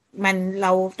อ้ยเร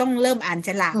าต้องเริ่มอ่านฉ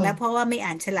ลากอืมแล้วเพราะว่าไม่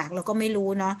อ่านฉลากเราก็ไม่รู้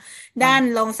เนาะด้าน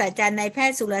ค่ะรองศาสตราจารย์นายแพ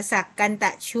ทย์สุรศักดิ์กันต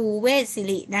ะชูเวชศิ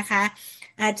รินะคะ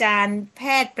อาจารย์แพ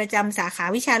ทย์ประจำสาขา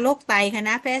วิชาโรคไตคณ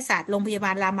ะแพทยศาสตร์โรงพยาบ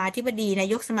าลรามาธิบดีนา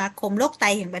ยกสมาคมโรคไต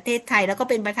แห่งประเทศไทยแล้วก็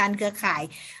เป็นประธานเครือข่าย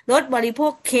ลดบริโภ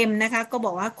คเค็มนะคะก็บ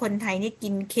อกว่าคนไทยนี่กิ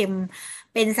นเค็ม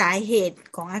เป็นสาเหตุ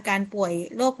ของอาการป่วย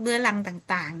โรคเรื้อรัง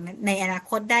ต่างๆในอนา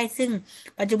คตได้ซึ่ง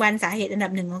ปัจจุบันสาเหตุอันดั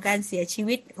บหนึ่งของการเสียชี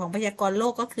วิตของประชากรโล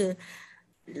กก็คือ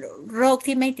โรค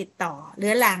ที่ไม่ติดต่อเรื้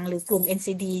อรังหรือกลุ่ม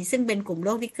NCD ซึ่งเป็นกลุ่มโร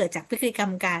คที่เกิดจากพฤติกรร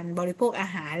มการบริโภคอา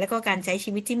หารและก็การใช้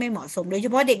ชีวิตที่ไม่เหมาะสมโดยเฉ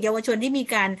พาะเด็กเยาวชนที่มี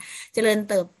การเจริญ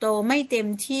เติบโตไม่เต็ม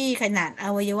ที่ขนาดอ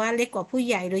วัยวะเล็กกว่าผู้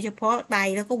ใหญ่โดยเฉพาะไต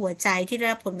แล้วก็หัวใจที่ได้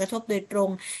รับผลกระทบโดยตรง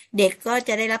เด็กก็จ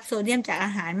ะได้รับโซเดียมจากอ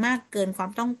าหารมากเกินควา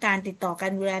มต้องการติดต่อกั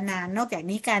นเวลานานนอกจาก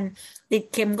นี้การติด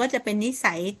เค็มก็จะเป็นนิ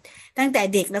สัยตั้งแต่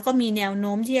เด็กแล้วก็มีแนวโ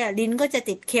น้มที่ลิ้นก็จะ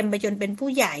ติดเค็มไปจนเป็นผู้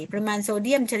ใหญ่ประมาณโซเ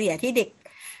ดียมเฉลี่ยที่เด็ก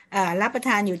รับประท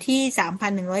านอยู่ที่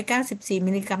3,194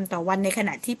มิลลิกรัมต่อวันในขณ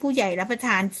ะที่ผู้ใหญ่รับประท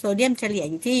านโซเดียมเฉลี่ย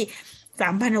อยู่ที่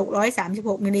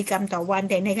3,636มิลลิกรัมต่อวัน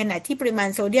แต่ในขณะที่ปริมาณ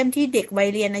โซเดียมที่เด็กวัย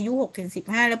เรียนอายุ6 ถึง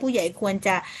 15และผู้ใหญ่ควรจ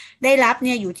ะได้รับเ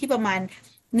นี่ยอยู่ที่ประมาณ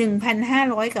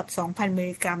1,500กับ2,000มิล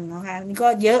ลิกรัมนะคะนี่ก็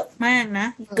เยอะมากนะ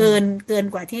อืเกิน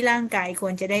กว่าที่ร่างกายคว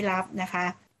รจะได้รับนะคะ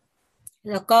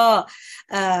แล้วก็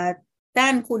เอ่อด้า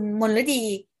นคุณมลฤดี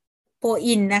โป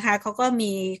อินนะคะเขาก็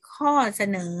มีข้อเส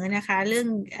นอนะคะเรื่อ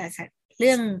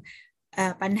ง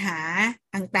ปัญหา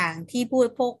ต่างๆที่ผู้บ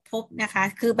ริโภคพบนะคะ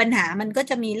คือปัญหามันก็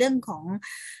จะมีเรื่องของ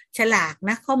ฉลาก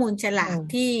นะข้อมูลฉลาก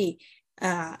ที่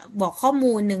บอกข้อ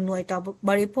มูล1 หน่วยต่อ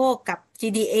บริโภคกับ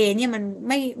GDA เนี่ยมัน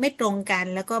ไม่ตรงกัน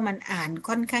แล้วก็มันอ่าน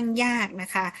ค่อนข้างยากนะ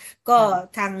คะก็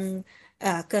ทาง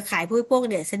เครือข่ายผู้บริโภค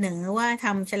เนี่ยเสนอว่าท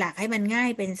ำฉลากให้มันง่าย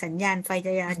เป็นสัญญาณไฟจ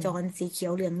ราจรสีเขีย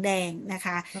วเหลืองแดงนะค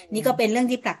ะนี่ก็เป็นเรื่อง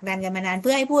ที่ผลักดันกันมานานเ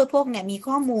พื่อให้ผู้บริโภคเนี่ยมี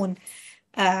ข้อมูล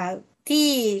ที่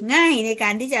ง่ายในกา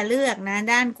รที่จะเลือกนะ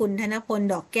ด้านคุณธนพล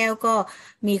ดอกแก้วก็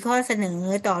มีข้อเสนอ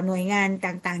ต่อหน่วยงาน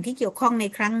ต่างๆที่เกี่ยวข้องใน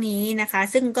ครั้งนี้นะคะ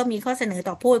ซึ่งก็มีข้อเสนอ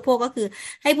ต่อผู้บริโภคก็คือ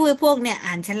ให้ผู้บริโภคเนี่ย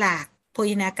อ่านฉลากโภ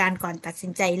ชนาการก่อนตัดสิ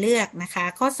นใจเลือกนะคะ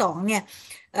ข้อ2เนี่ย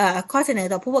ข้อเสนอ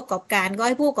ต่อผู้ประกอบการก็ใ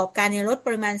ห้ผู้ประกอบการลดป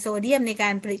ริมาณโซเดียมในกา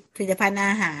รผลิตภัณฑ์อ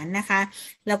าหารนะคะ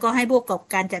แล้วก็ให้ผู้ประกอบ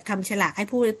การจัดทำฉลากให้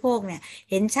ผู้บริโภคเนี่ย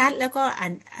เห็นชัดแล้วก็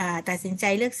ตัดสินใจ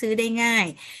เลือกซื้อได้ง่าย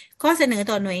ข้อเสนอ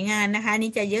ต่อหน่วยงานนะคะ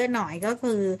นี่จะเยอะหน่อยก็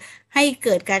คือให้เ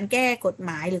กิดการแก้กฎห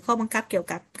มายหรือข้อบังคับเกี่ยว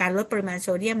กับการลดปริมาณโซ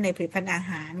เดียมในผลิตภัณฑ์อา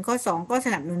หารข้อ2ก็ส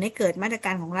นับสนุนให้เกิดมาตรก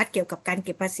ารของรัฐเกี่ยวกับการเ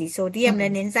ก็บภาษีโซเดียมและ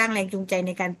เน้นสร้างแรงจูงใจใ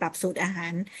นการปรับสูตรอาหา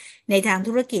รในทาง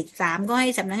ธุรกิจ3ก็ให้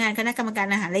สำนักงานคณะกรรมการ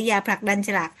อาหารและยาผลักดันฉ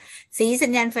ลากสีสั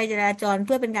ญญาณไฟจราจรเ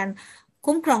พื่อเป็นการ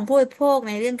คุ้มครองผู้บริโภคใ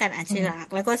นเรื่องการอ่านฉลาก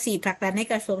แล้วก็4ผลักดันให้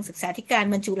กระทรวงศึกษาธิการ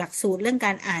บรรจุหลักสูตรเรื่องก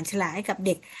ารอ่านฉลากให้กับ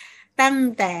เด็กตั้ง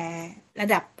แต่ระ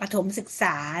ดับประถมศึกษ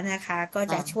านะคะก็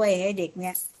จะช่วยให้เด็กเ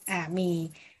นี่ยมี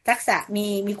ทักษะ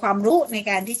มีความรู้ใน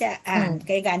การที่จะอ่าน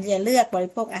ในการที่จะเลือกบริ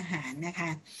โภคอาหารนะคะ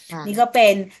นี่ก็เป็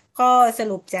นข้อส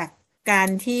รุปจากการ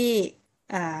ที่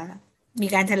มี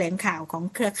การแถลงข่าวของ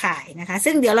เครือข่ายนะคะ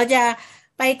ซึ่งเดี๋ยวเราจะ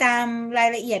ไปตามราย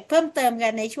ละเอียดเพิ่มเติมกั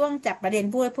นในช่วงจับประเด็น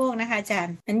ผู้บริโภคนะคะอาจาร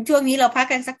ย์งั้นช่วงนี้เราพัก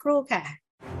กันสักครู่ค่ะ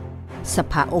ส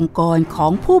ภาองค์กรขอ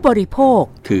งผู้บริโภค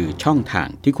คือช่องทาง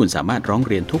ที่คุณสามารถร้อง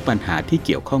เรียนทุกปัญหาที่เ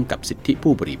กี่ยวข้องกับสิทธิ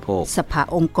ผู้บริโภคสภา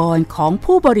องค์กรของ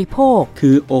ผู้บริโภค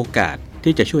คือโอกาส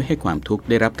ที่จะช่วยให้ความทุกข์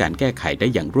ได้รับการแก้ไขได้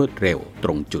อย่างรวดเร็วต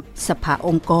รงจุดสภาอ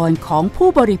งค์กรของผู้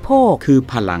บริโภคคือ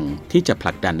พลังที่จะผ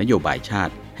ลักดันนโยบายชา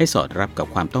ติให้สอดรับกับ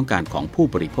ความต้องการของผู้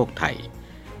บริโภคไทย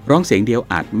ร้องเสียงเดียว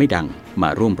อาจไม่ดังมา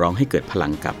ร่วมร้องให้เกิดพลั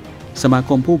งกับสมาค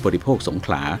มผู้บริโภคสงข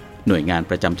ลาหน่วยงาน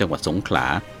ประจำจังหวัดสงขลา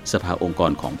สภาองค์ก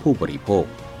รของผู้บริโภค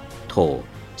โทร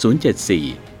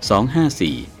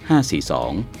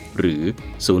 074-254-542 หรือ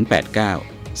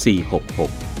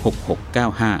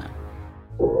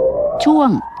 089-466-6695 ช่วง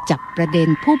จับประเด็น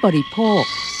ผู้บริโภค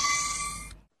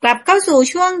กลับเข้าสู่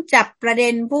ช่วงจับประเด็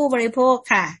นผู้บริโภค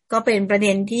ค่ะก็เป็นประเ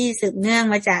ด็นที่สืบเนื่อง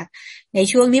มาจากใน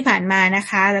ช่วงที่ผ่านมานะ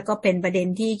คะแล้วก็เป็นประเด็น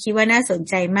ที่คิดว่าน่าสน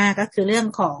ใจมากก็คือเรื่อง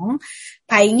ของ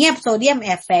ภัยเงียบโซเดียมแอ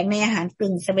บแฝงในอาหาร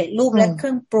กึ่งสำเร็จรูปและเค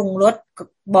รื่องปรุงรส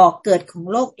บอกเกิดของ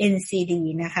โรค NCD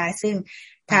นะคะซึ่ง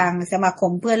ทางสมาค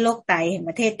มเพื่อนโรคไตแห่งป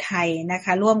ระเทศไทยนะค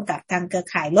ะร่วมกับทางเครือ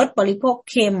ข่ายลดบริโภค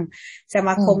เค็มสม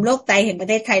าคมโรคไตแห่งประ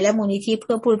เทศไทยและมูลนิธิเ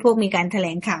พื่อผู้บริโภคมีการแถล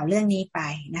งข่าวเรื่องนี้ไป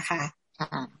นะคะ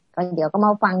ก็เดี๋ยวก็ม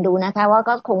าฟังดูนะคะว่า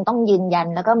ก็คงต้องยืนยัน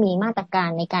แล้วก็มีมาตรการ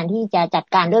ในการที่จะจัด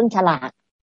การเรื่องฉลาก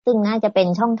ซึ่งน่าจะเป็น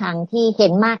ช่องทางที่เห็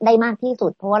นมากได้มากที่สุ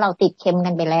ดเพราะว่าเราติดเค็มกั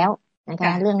นไปแล้วนะค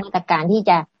ะเรื่องมาตรการที่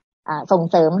จะส่ง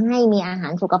เสริมให้มีอาหา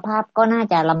รสุขภาพก็น่า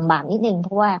จะลำบากนิดนึงเพ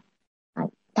ราะว่า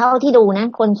เท่าที่ดูนะ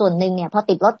คนส่วนหนึ่งเนี่ยพอ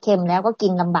ติดรสเค็มแล้วก็กิ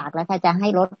นลำบากแล้วค่ะจะให้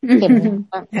ลดเค็ม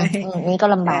นี่ก็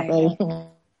ลำบากเลย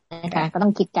นะคะก็ต้อ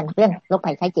งคิดกันเรื่องโรค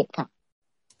ภัยไข้เจ็บค่ะ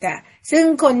ซึ่ง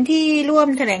คนที่ร่วม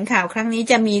แถลงข่าวครั้งนี้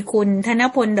จะมีคุณธน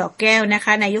พลดอกแก้วนะค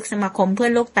ะนายกสมาคมเพื่อ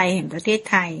นโรคไตแห่งประเทศ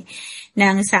ไทยนา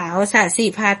งสาวสศิ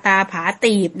ภาตาผา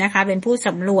ตีบนะคะเป็นผู้ส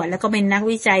ำรวจแล้วก็เป็นนัก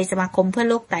วิจัยสมาคมเพื่อน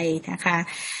โรคไตนะคะ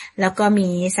แล้วก็มี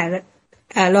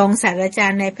รองศาสตราจา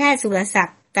รย์นายแพทย์สุรศัก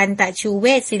ดิ์กันตะชูเว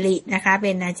ชศิรินะคะเ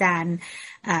ป็นอาจารย์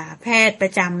แพทย์ปร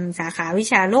ะจำสาขาวิ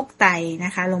ชาโรคไตน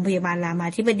ะคะโรงพยาบาลรามา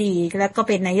ธิบดีแล้วก็เ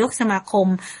ป็นนายกสมาคม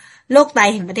โรคไต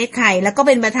แห่งประเทศไทยแล้วก็เ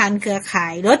ป็นประธานเครือข่า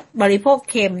ยลดบริโภค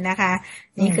เค็มนะคะ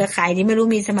นี่เครือข่ายนี้ไม่รู้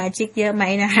มีสมาชิกเยอะไหม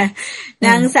นะคะน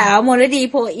างสาวมลดี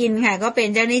โพอินค่ะก็เป็น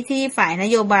เจ้าหน้าที่ฝ่ายน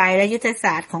โยบายและยุทธศ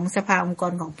าสตร์ของสภาองค์ก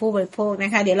รของผู้บริโภคน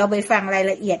ะคะเดี๋ยวเราไปฟังราย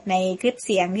ละเอียดในคลิปเ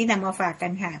สียงที่นำมาฝากกั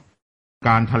นค่ะก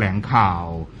ารแถลงข่าว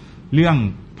เรื่อง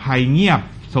ภัยเงียบ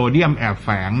โซเดียมแอบแฝ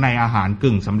งในอาหาร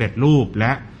กึ่งสำเร็จรูปแล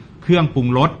ะเครื่องปรุง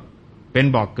รสเป็น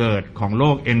บ่อกเกิดของโร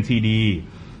ค NCD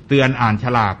เตือนอ่านฉ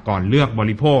ลากก่อนเลือกบ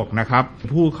ริโภคนะครับ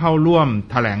ผู้เข้าร่วม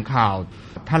แถลงข่าว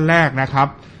ท่านแรกนะครับ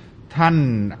ท่าน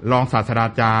รองศาสตรา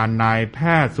จารย์นายแพ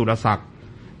ทย์สุรศักดิ์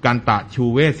กันตะชู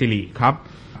เวชศิริครับ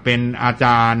เป็นอาจ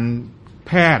ารย์แ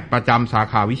พทย์ประจำสา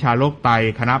ขาวิชาโรคไต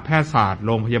คณะแพทยศาสตร์โ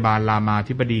รงพยาบาลรามา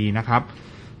ธิบดีนะครับ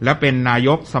และเป็นนาย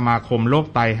กสมาคมโรค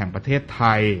ไตแห่งประเทศไท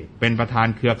ยเป็นประธาน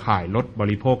เครือข่ายลดบ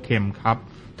ริโภคเค็มครับ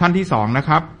ท่านที่สองนะค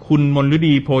รับคุณมลฤ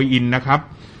ดีโพอินนะครับ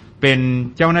เป็น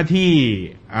เจ้าหน้าที่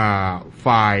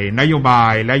ฝ่ายนโยบา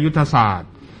ยและยุทธศาสต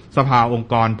ร์สภาองค์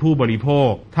กรผู้บริโภ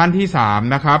คท่านที่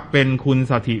3นะครับเป็นคุณ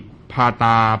สถิภาต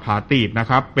าผาตีบนะ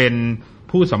ครับเป็น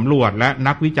ผู้สำรวจและ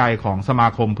นักวิจัยของสมา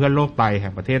คมเพื่อนโรคไตแห่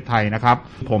งประเทศไทยนะครับ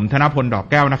ผมธนพลดอก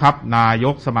แก้วนะครับนาย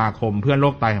กสมาคมเพื่อนโร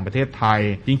คไตแห่งประเทศไทย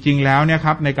จริงๆแล้วเนี่ยค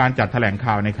รับในการจัดแถลง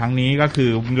ข่าวในครั้งนี้ก็คื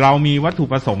อเรามีวัตถุ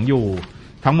ประสงค์อยู่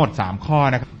ทั้งหมด3ข้อ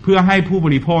นะครับเพื่อให้ผู้บ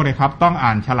ริโภคนะครับต้องอ่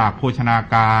านฉลากโภชนา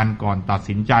การก่อนตัด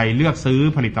สินใจเลือกซื้อ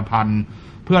ผลิตภัณฑ์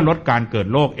เพื่อลดการเกิด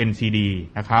โรค NCD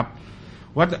นะครับ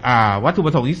วัตถุป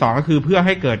ระสงค์ที่2ก็คือเพื่อใ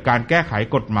ห้เกิดการแก้ไข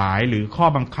กฎหมายหรือข้อ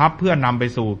บังคับเพื่อนำไป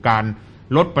สู่การ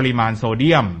ลดปริมาณโซเดี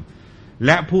ยมแ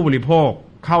ละผู้บริโภค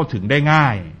เข้าถึงได้ง่า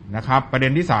ยนะครับประเด็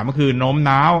นที่3ก็คือโน้ม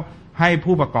น้าวให้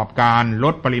ผู้ประกอบการล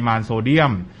ดปริมาณโซเดีย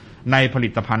มในผลิ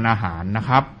ตภัณฑ์อาหารนะค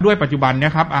รับด้วยปัจจุบันเนี่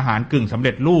ยครับอาหารกึ่งสำเ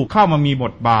ร็จรูปเข้ามามีบ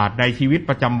ทบาทในชีวิต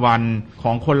ประจำวันข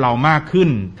องคนเรามากขึ้น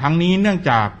ทั้งนี้เนื่อง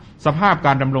จากสภาพก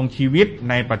ารดำรงชีวิต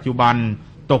ในปัจจุบัน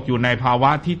ตกอยู่ในภาว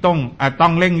ะที่ต้อ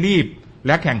งเร่งรีบแ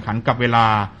ละแข่งขันกับเวลา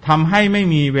ทำให้ไม่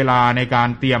มีเวลาในการ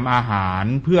เตรียมอาหาร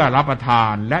เพื่อรับประทา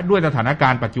นและด้วยสถานกา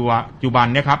รณ์ปัจจุบัน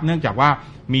เนี่ยครับเนื่องจากว่า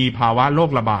มีภาวะโรค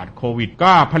ระบาดโควิด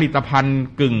ก็ผลิตภัณฑ์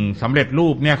กึ่งสำเร็จรู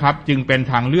ปเนี่ยครับจึงเป็น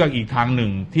ทางเลือกอีกทางหนึ่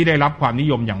งที่ได้รับความนิ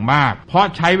ยมอย่างมากเพราะ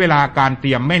ใช้เวลาการเต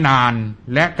รียมไม่นาน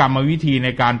และกรรมวิธีใน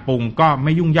การปรุงก็ไ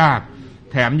ม่ยุ่งยาก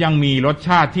แถมยังมีรสช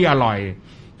าติที่อร่อย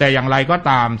แต่อย่างไรก็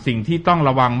ตามสิ่งที่ต้องร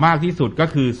ะวังมากที่สุดก็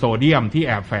คือโซเดียมที่แ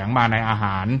อบแฝงมาในอาห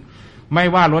ารไม่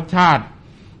ว่ารสชาติ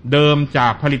เดิมจา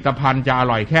กผลิตภัณฑ์จะอ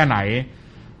ร่อยแค่ไหน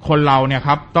คนเราเนี่ยค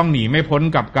รับต้องหนีไม่พ้น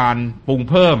กับการปรุง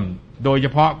เพิ่มโดยเฉ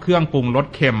พาะเครื่องปรุงรส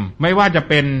เค็มไม่ว่าจะ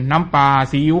เป็นน้ำปลา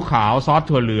ซีอิ๊วขาวซอส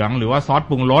ถั่วเหลืองหรือว่าซอส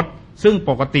ปรุงรสซึ่ง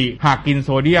ปกติหากกินโซ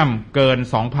เดียมเกิน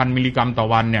 2,000 มิลลิกรัมต่อ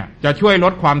วันเนี่ยจะช่วยล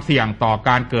ดความเสี่ยงต่อก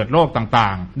ารเกิดโรคต่า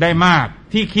งๆได้มาก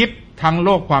ที่คิดทั้งโร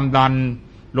คความดัน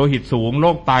โลหิตสูงโร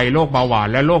คไตโรคเบาหวาน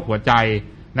และโรคหัวใจ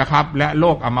นะครับและโร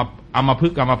คอัมพฤ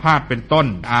กษ์อัมพาตเป็นต้น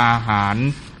อาหาร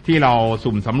ที่เรา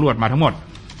สุ่มสำรวจมาทั้งหมด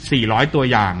400ตัว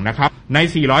อย่างนะครับใน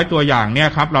400ตัวอย่างเนี่ย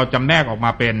ครับเราจำแนกออกม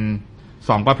าเป็น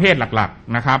2ประเภทหลัก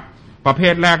ๆนะครับประเภ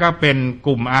ทแรกก็เป็นก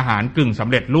ลุ่มอาหารกึ่งสำ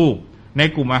เร็จรูปใน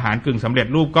กลุ่มอาหารกึ่งสำเร็จ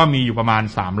รูปก็มีอยู่ประมาณ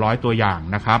300ตัวอย่าง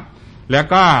นะครับแล้ว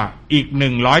ก็อีก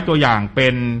100ตัวอย่างเป็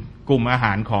นกลุ่มอาห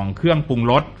ารของเครื่องปรุง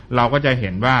รสเราก็จะเห็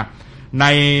นว่าใน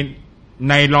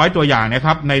100ตัวอย่างนะค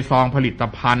รับในซองผลิต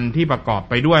ภัณฑ์ที่ประกอบ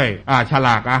ไปด้วยฉล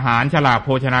ากอาหารฉลากโภ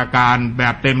ชนาการแบ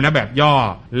บเต็มและแบบย่อ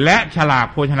และฉลาก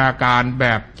โภชนาการแบ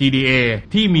บ GDA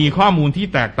ที่มีข้อมูลที่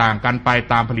แตกต่างกันไป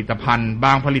ตามผลิตภัณฑ์บ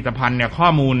างผลิตภัณฑ์เนี่ยข้อ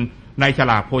มูลในฉ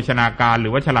ลากโภชนาการหรื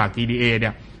อว่าฉลาก GDA เนี่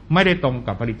ยไม่ได้ตรง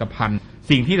กับผลิตภัณฑ์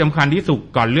สิ่งที่สำคัญที่สุด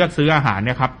ก่อนเลือกซื้ออาหารเ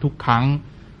นี่ยครับทุกครั้ง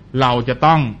เราจะ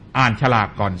ต้องอ่านฉลาก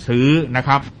ก่อนซื้อนะค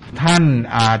รับท่าน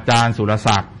อาจารย์สุร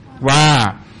ศักดิ์ว่า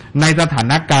ในสถา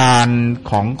นการณ์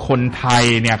ของคนไทย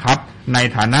เนี่ยครับใน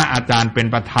ฐานะอาจารย์เป็น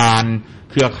ประธาน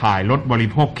เครือข่ายลดบริ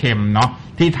โภคเค็มเนาะ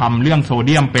ที่ทำเรื่องโซเ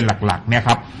ดียมเป็นหลักๆเนี่ยค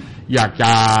รับ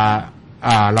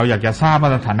เราอยากจะทราบว่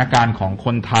าสถานการณ์ของค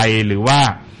นไทยหรือว่า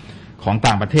ของ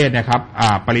ต่างประเทศเนี่ยครับ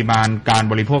ปริมาณการ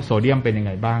บริโภคโซเดียมเป็นยังไ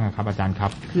งบ้างครับอาจารย์ครั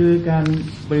บคือการ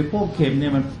บริโภคเค็มเนี่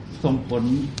ยมันส่งผล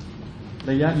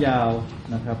ระยะยาว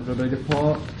นะครับโดยเฉพาะ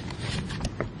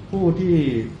ผู้ที่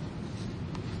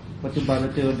ปัจจุบันเรา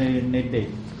เจอในเด็ก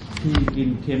ที่กิน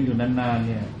เค็มอยู่นานๆเ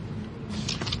นี่ย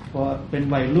พอเป็น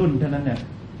วัยรุ่นเท่านั้นเนี่ย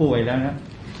ป่วยแล้วนะ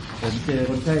ผมเจอ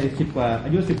คนไข้10 กว่าอ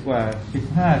ายุ10 กว่า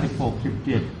15 16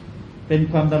 17เป็น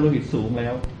ความดันโลหิตสูงแล้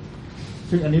ว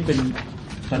ซึ่งอันนี้เป็น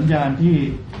สัญญาณที่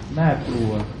น่ากลัว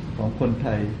ของคนไท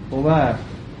ยเพราะว่า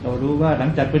เรารู้ว่าหลั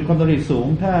งจากเป็นความดันโลหิตสูง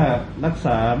ถ้ารักษ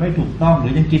าไม่ถูกต้องหรื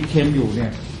อยังกินเค็มอยู่เนี่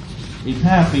ยอีก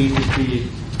5 ปี10 ปี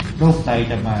โรคไต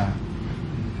จะมา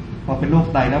พอเป็นโรค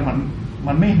ไตแล้ว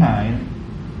มันไม่หาย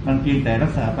มันเพียงแต่รั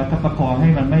กษาประคองให้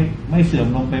มันไม่เสื่อม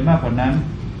ลงไปมากกว่านั้น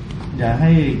อย่าใ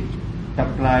ห้กลับ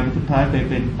กลายเป็นสุดท้ายไป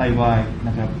เป็นไตวายน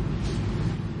ะครับ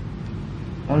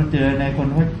เราเจอในคน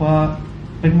ที่พอ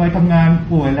เป็นวัยทำงาน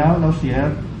ป่วยแล้วเราเสีย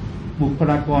บุค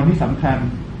ลากรที่สำคัญ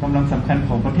กำลังสำคัญข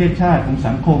องประเทศชาติของ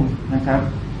สังคมนะครับ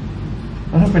แ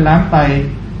ล้วถ้าไปล้างไต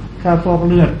ค่าฟอก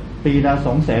เลือดปีละ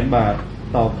200,000 บาท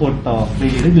ต่อคนต่อปี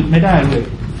แล้วหยุดไม่ได้เลย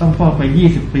ต้องฟอกไป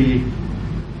20 ปี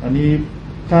อันนี้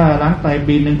ค่าล้างไต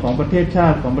ปีนึงของประเทศชา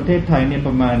ติของประเทศไทยเนี่ยป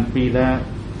ระมาณปีละ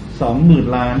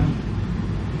 20,000 ล้าน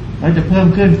แล้วจะเพิ่ม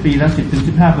ขึ้นปีละ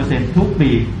 10-15% ทุก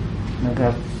ปีนะครั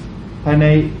บภายใน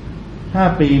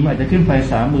5 ปีมันอาจจะขึ้นไป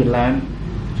 30,000 ล้าน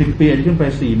10 ปีอาจจะขึ้นไป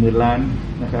 40,000 ล้าน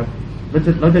นะครับ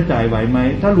เราจะจ่ายไหวไหม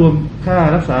ถ้ารวมค่า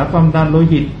รักษาความดันโล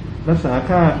หิตรักษา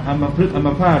ค่าอัมพฤกษ์อัม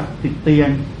พาตติดเตียง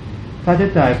ค่าใช้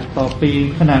จ่ายต่อปี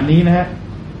ขนาดนี้นะฮะ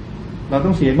เราต้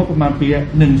องเสียงบประมาณปี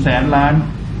100,000 ล้าน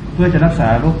เพื่อจะรักษา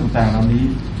โรคต่างๆเหล่านี้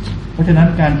เพราะฉะนั้น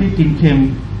การที่กินเค็ม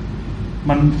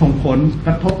มันส่งผลก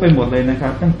ระทบไปหมดเลยนะครั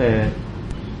บ ตั้งแต่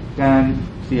การ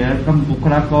เสียบุค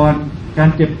ลากรการ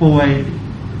เจ็บป่วย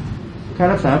ค่า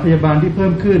รักษาพยาบาลที่เพิ่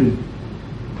มขึ้น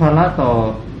ภาระต่อ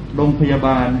โรงพยาบ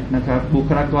าลนะครับบุ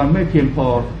คลากรไม่เพียงพอ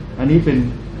อันนี้เป็น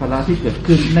ภาระที่เกิด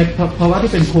ขึ้นในภาวะ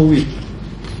ที่เป็นโควิด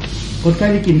คนไข้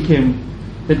ที่กินเค็ม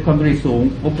เป็นความดันสูง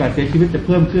โอกาสเสียชีวิตจะเ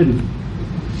พิ่มขึ้น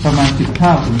ประมาณ10 เท่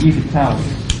าถึง20 เท่า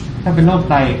ถ้าเป็นโรค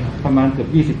ไตประมาณเกือ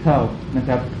บ20 เท่านะค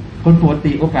รับคนปก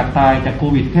ติโอกาสตายจากโค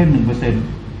วิดแค่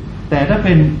 1% แต่ถ้าเ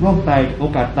ป็นโรคไตโอ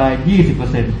กาสตาย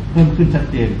 20% เพิ่มขึ้นชัด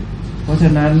เจนเพราะฉ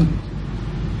ะนั้น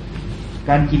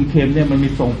การกินเค็มเนี่ยมันมี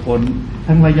ส่งผล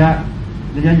ทั้งระยะ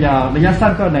ยาวระยะสั้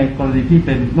นก็ในกรณีที่เ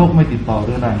ป็นโรคไม่ติดต่อเ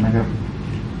รื้อรังนะครับ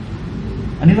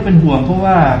อันนี้ก็เป็นห่วงเพราะ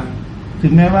ว่าถึ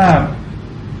งแม้ว่า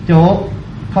โจ๊ก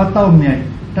ข้าวต้มเนี่ย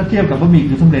ถ้าเทียบกับบะหมี่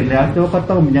กึ่งสำเร็จแล้วโจ๊กข้าว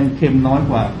ต้มยังเค็มน้อย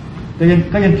กว่าก็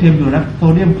ยังเค็มอยู่นะโซ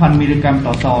เดียม 1,000 มิลลิกรัมต่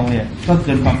อซองเนี่ยก็เ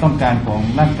กินความต้องการของ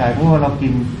ร่างกายเพราะว่าเรากิ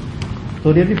นโซ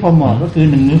เดียมที่พอเหมาะก็คือ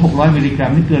1,600 มิลลิกรั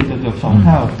มนี่เกินเกือบ2 เ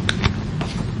ท่า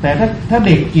แต่ถ้าเ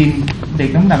ด็กกินเด็ก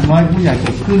น้ำหนักน้อยผู้ใหญ่เกื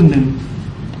อบครึ่งนึง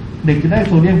เด็กจะได้โ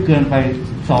ซเดียมเกินไป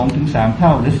 2-3 เท่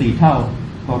าหรือ4 เท่า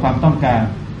กว่าความต้องการ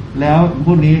แล้วพ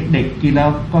วกนี้เด็กกินแล้ว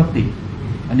ก็ติด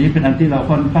อันนี้เป็นอันที่เรา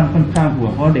ค่อนข้างห่ว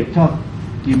งเพราะเด็กชอบ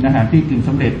กินอาหารที่กึ่งส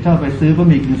ำเร็จชอบไปซื้อบะ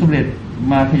หมี่กึ่งสำเร็จ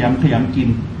มาขยำกิน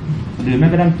หรือแม้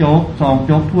กระทั่งโจ๊กซองโ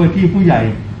จ๊กถ้วยที่ผู้ใหญ่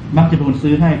มักจะโดน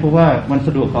ซื้อให้เพราะว่ามันส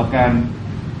ะดวกต่อกา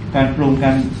รปรุงก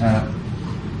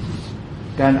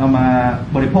ารเอามา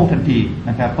บริโภคทันที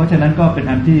นะครับเพราะฉะนั้นก็เป็น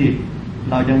อันที่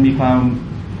เรายังมีความ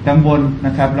กังวลน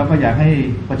ะครับแล้วก็อยากให้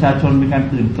ประชาชนมีการ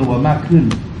ตื่นตัวมากขึ้น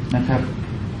นะครับ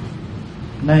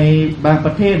ในบางป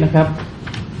ระเทศนะครับ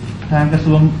ทางกระท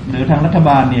รวงหรือทางรัฐบ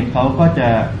าลเนี่ยเขาก็จะ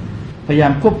พยายา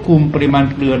มควบคุมปริมาณ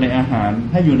เกลือในอาหาร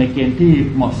ให้อยู่ในเกณฑ์ที่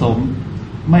เหมาะสม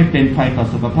ไม่เป็นภัยต่อ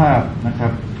สุขภาพนะครั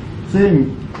บซึ่ง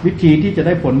วิธีที่จะไ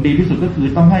ด้ผลดีที่สุดก็คือ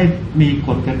ต้องให้มีก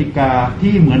ฎกติกา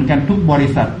ที่เหมือนกันทุกบริ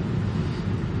ษัท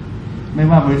ไม่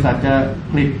ว่าบริษัทจะ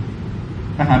ผลิต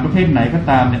อาหารประเภทไหนก็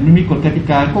ตามเนี่ยมันมีกฎกติ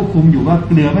กาควบคุมอยู่ว่าเ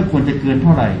กลือไม่ควรจะเกินเท่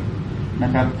าไหร่น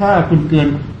ะครับถ้าคุณเกิน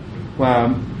กว่า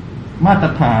มาตร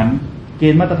ฐานเก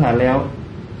ณฑ์มาตรฐานแล้ว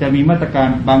จะมีมาตรการ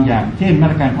บางอย่างเช่นมา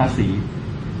ตรการภาษี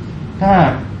ถ้า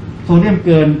โซเดียมเ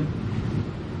กิน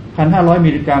 1,500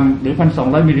 มิลลิกรัมหรือ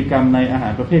 1,200 มิลลิกรัมในอาหา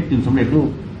รประเภทกึ่งสำเร็จรูป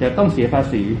จะต้องเสียภา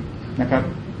ษีนะครับ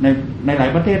ในหลาย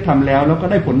ประเทศทำแล้วก็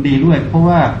ได้ผลดีด้วยเพราะ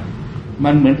ว่ามั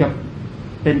นเหมือนกับ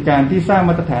เป็นการที่สร้าง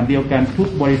มาตรฐานเดียวกันทุก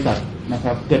บริษัทนะค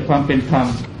รับเกิดความเป็นธรรม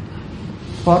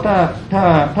เพราะ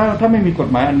ถ้าไม่มีกฎ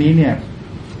หมายอันนี้เนี่ย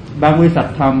บางบริษัท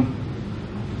ท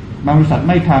ำบางบริษัท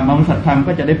ไม่ทำบางบริษัททำ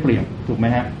ก็จะได้เปรียบถูกไหม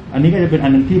ฮะอันนี้ก็จะเป็นอั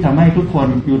นหนึ่งที่ทำให้ทุกคน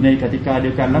อยู่ในกติกาเดี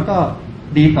ยวกันแล้วก็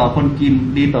ดีต่อคนกิน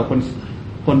ดีต่อ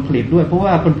คนผลิตด้วยเพราะว่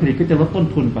าคนผลิตก็จะลดต้น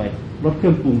ทุนไปลดเครื่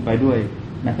องปรุงไปด้วย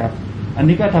นะครับอัน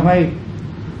นี้ก็ทำให้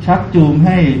ชักจูงใ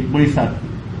ห้บริษัท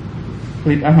ผ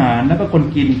ลิตอาหารแล้วก็คน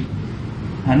กิน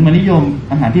หันมานิยม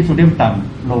อาหารที่โซเดียมต่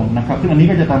ำลงนะครับซึ่งอันนี้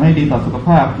ก็จะทำให้ดีต่อสุขภ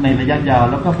าพในระยะยาว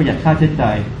แล้วก็ประหยัดค่าใช้จ่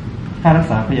ายค่ารัก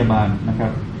ษาพยาบาลนะครั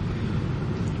บ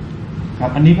ครั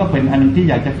บอันนี้ก็เป็นอันนึงที่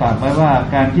อยากจะฝากไว้ว่า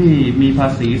การที่มีภา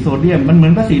ษีโซเดียมมันเหมื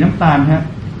อนภาษีน้ำตาลฮะ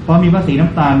เพราะมีภาษีน้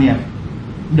ำตาลเนี่ย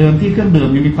เดิมที่เครื่องดื่ม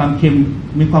มีความเค็ม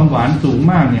มีความหวานสูง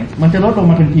มากเนี่ยมันจะลดลง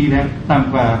มาทันทีแล้วต่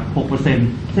ำกว่า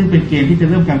 6% ซึ่งเป็นเกณฑ์ที่จะ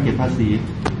เริ่มการเก็บภาษี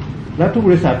และทุกบ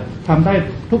ริษัททำได้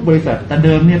ทุกบริษัทแต่เ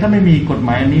ดิมเนี่ยถ้าไม่มีกฎหม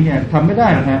ายอันนี้เนี่ยทำไม่ได้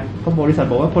หรอกฮะเขาบริษัท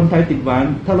บอกว่าคนไทยติดหวาน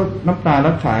ถ้าลดน้ำตาลแล้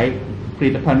วขายผลิ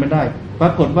ตภัณฑ์ไม่ได้ปร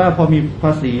ากฏว่าพอมีภ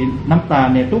าษีน้ำตาล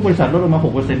เนี่ยทุกบริษัทลดลงมา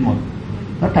 6% หมด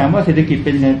แล้วถามว่าเศรษฐกิจเ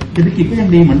ป็นยังไงเศรษฐกิจก็ยัง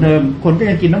ดีเหมือนเดิมคนก็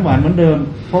ยังกินน้ำหวานเหมือนเดิม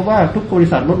เพราะว่าทุกบริ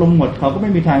ษัทลดลงหมดเขาก็ไ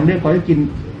ม่มีทางเลือกเขาจะกิน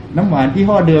น้ำหวานที่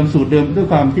ห่อเดิมสูตรเดิมด้วย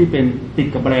ความที่เป็นติด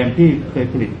กับแบรนด์ที่เคย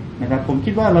ผลิตนะครับผม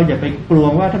คิดว่าเราอย่าไปกลัว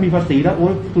ว่าถ้ามีภาษีแล้วโอ๊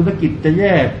ยธุรกิจจะแ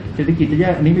ย่เศรษฐกิจจะแย่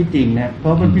อันนี้ไม่จริงนะเพรา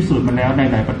ะมันพิสูจน์มาแล้วใน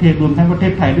หลายประเทศรวมทั้งประเท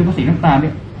ศไทยด้วยภาษีน้ำตาลเ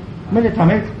นี่ยไม่ได้ทำ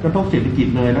ให้กระทบเศรษฐกิจ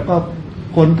เลยแล้วก็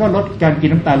คนก็ลดการกิน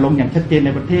น้ำตาลลงอย่างชัดเจนใน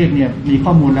ประเทศเนี่ยมีข้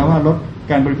อมูลแล้วว่าลด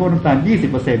การบริโภคน้ำตาล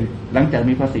 20% หลังจาก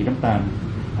มีภาษีน้ำตาล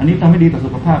อันนี้ทำให้ดีต่อสุ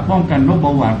ขภาพป้องกันโรคเบ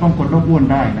าหวานป้องกันโรคอ้วน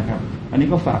ได้นะครับอันนี้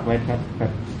ก็ฝากไว้ครับ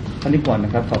อันนี้ก่อนน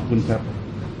ะครับขอบคุณครับ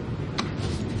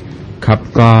ครับ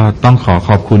ก็ต้องข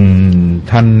อบคุณ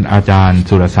ท่านอาจารย์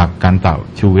สุรศักดิ์กันเต่า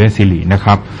ชูเวศิรินะค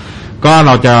รับก็เ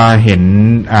ราจะเห็น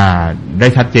ได้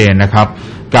ชัดเจนนะครับ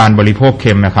การบริโภคเ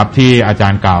ค็มนะครับที่อาจา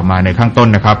รย์กล่าวมาในข้างต้น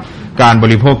นะครับการบ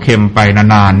ริโภคเค็มไป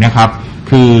นานๆนะครับ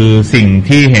คือสิ่ง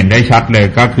ที่เห็นได้ชัดเลย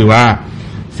ก็คือว่า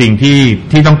สิ่ง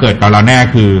ที่ต้องเกิดกับเราแน่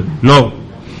คือโร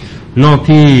ค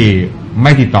ที่ไ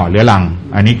ม่ติดต่อเรื้อรัง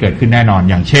อันนี้เกิดขึ้นแน่นอน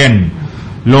อย่างเช่น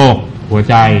โรคหัว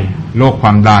ใจโรคคว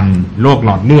ามดันโรคหล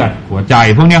อดเลือดหัวใจ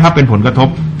พวกนี้ครับเป็นผลกระทบ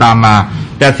ตามมา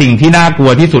แต่สิ่งที่น่ากลั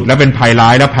วที่สุดและเป็นภัยร้า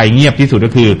ยและภัยเงียบที่สุด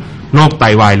ก็คือโรคไต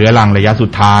วายเรื้อรังระยะสุ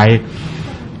ดท้าย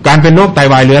การเป็นโรคไต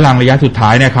วายเรื้อรังระยะสุดท้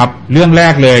ายเนี่ยครับเรื่องแร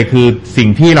กเลยคือสิ่ง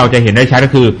ที่เราจะเห็นได้ชัด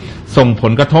ก็คือส่งผ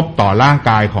ลกระทบต่อร่าง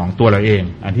กายของตัวเราเอง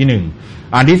อันที่หนึ่ง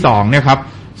อันที่สองเนี่ยครับ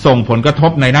ส่งผลกระท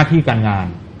บในหน้าที่การงาน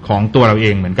ของตัวเราเอ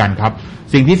งเหมือนกันครับ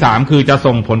สิ่งที่สามคือจะ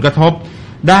ส่งผลกระทบ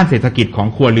ด้านเศรษฐกิจของ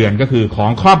ครัวเรือนก็คือขอ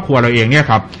งครอบครัวเราเองเนี่ย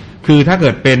ครับคือถ้าเกิ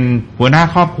ดเป็นหัวหน้า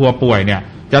ครอบครัวป่วยเนี่ย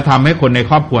จะทำให้คนใน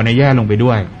ครอบครัวในแย่ลงไป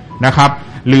ด้วยนะครับ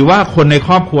หรือว่าคนในค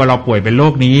รอบครัวเราป่วยเป็นโร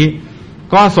คนี้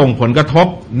ก็ส่งผลกระทบ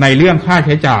ในเรื่องค่าใ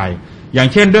ช้จ่ายอย่าง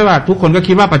เช่นด้วยว่าทุกคนก็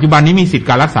คิดว่าปัจจุบันนี้มีสิทธิ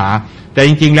การรักษาแต่จ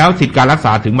ริงๆแล้วสิทธิการรักษ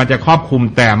าถึงมันจะครอบคลุม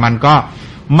แต่มันก็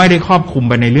ไม่ได้ครอบคลุม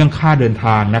ไปในเรื่องค่าเดินท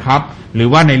างนะครับหรือ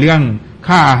ว่าในเรื่อง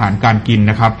ค่าอาหารการกิน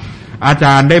นะครับอาจ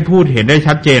ารย์ได้พูดเห็นได้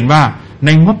ชัดเจนว่าใน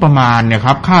งบประมาณเนี่ยค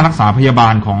รับค่ารักษาพยาบา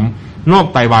ลของโรค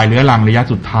ไตวายเรื้อรังระยะ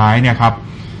สุดท้ายเนี่ยครับ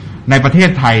ในประเทศ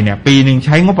ไทยเนี่ยปีหนึ่งใ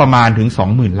ช้งบประมาณถึง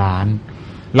 20,000 ล้าน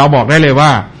เราบอกได้เลยว่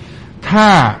าถ้า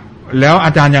แล้วอ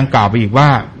าจารย์ยังกล่าวไปอีกว่า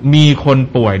มีคน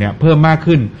ป่วยเนี่ยเพิ่มมาก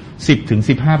ขึ้น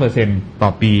 10-15% ต่อ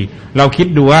ปีเราคิด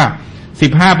ดูว่า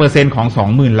 15% ของ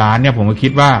 20,000 ล้านเนี่ยผมก็คิ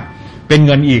ดว่าเป็นเ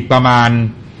งินอีกประมาณ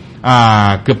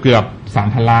เกือบ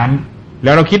 3,000 ล้านแ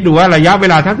ล้วเราคิดดูว่าระยะเว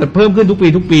ลาถ้าเกิดเพิ่มขึ้นทุก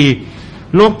ปี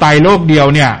โรคไตโรคเดียว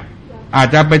เนี่ยอาจ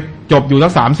จะไปจบอยู่สั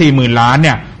ก 3-4 หมื่นล้านเ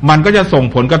นี่ยมันก็จะส่ง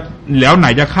ผลกับแล้วไหน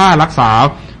จะค่ารักษา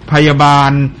พยาบาล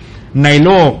ในโ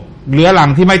รคเรื้อรัง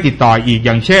ที่ไม่ติดต่ออีกอ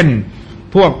ย่างเช่น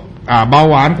พวกเบา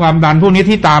หวานความดันพวกนี้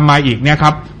ที่ตามมาอีกเนี่ยค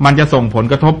รับมันจะส่งผล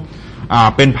กระทบ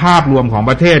เป็นภาพรวมของ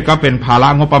ประเทศก็เป็นภาระ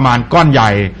งบประมาณก้อนให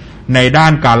ญ่ในด้า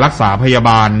นการรักษาพยาบ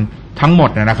าลทั้งหมด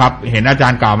นะครับเห็นอาจา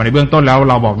รย์กล่าวมาในเบื้องต้นแล้ว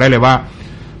เราบอกได้เลยว่า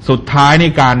สุดท้ายใน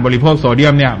การบริโภคโซเดี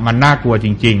ยมเนี่ยมันน่ากลัวจ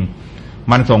ริง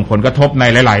ๆมันส่งผลกระทบใน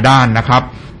หลายๆด้านนะครับ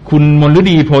คุณมลฤ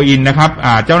ดีโพอินนะครับ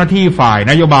เจ้าหน้าที่ฝ่าย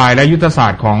นโยบายและยุทธศา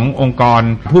สตร์ขององค์กร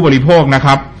ผู้บริโภคนะค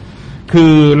รับคื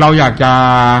อเราอยากจะ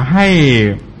ให้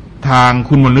ทาง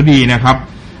คุณมลฤดีนะครับ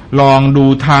ลองดู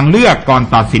ทางเลือกก่อน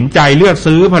ตัดสินใจเลือก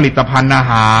ซื้อผลิตภัณฑ์อา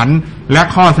หารและ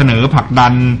ข้อเสนอผลักดั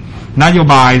นนโย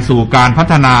บายสู่การพั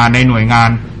ฒนาในหน่วยงาน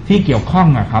ที่เกี่ยวข้อง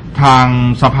นะครับทาง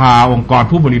สภาองค์กร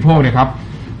ผู้บริโภคนะครับ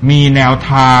มีแนว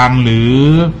ทางหรือ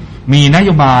มีนโย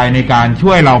บายในการ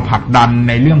ช่วยเราผลักดันใ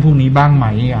นเรื่องพวกนี้บ้างไหม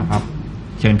ครับ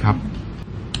เชิญครับ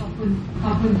ขอ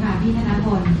บคุณค่ะพี่ธนพ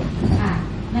ลค่ะ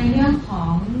ในเรื่องขอ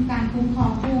งการคุ้มครอ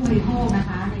งผู้บริโภคนะ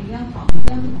คะในเรื่องของเ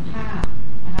รื่องสุขภาพ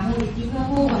นะคะมูลนิธิเพื่อ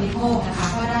ผู้บริโภคนะคะ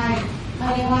ก็ได้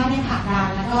เรียกว่าได้ผลักดัน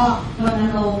แล้วก็รณ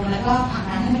รงค์แล้วก็ผลัก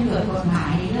ดันให้มันเกิดกฎหมาย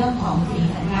ในเรื่องของสิ่ง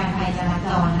สัญญาณไฟจราจ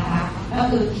รนะคะก็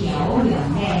คือเขียวเหลือง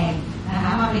แดงนะค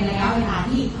ะมาเป็นระยะเวลา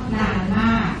ที่นานม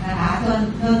ากนะคะจน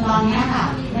ตอนนี้ค่ะ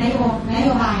นโย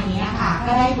บายนี้ค่ะ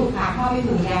ก็ได้ถูกพาเข้าไป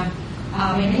สู่ยัง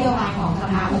เป็นนโยบายของส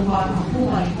ภาองค์กรของผู้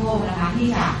บริโภคนะคะที่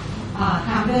จะท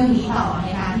ำเรื่องนี้ต่อใน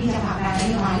การที่จะผลักดันน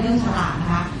โยบายเรื่องฉลากนะ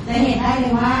คะจะเห็นได้เล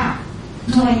ยว่า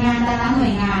หน่วยงานแต่ละหน่ว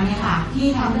ยงานเนี่ยค่ะที่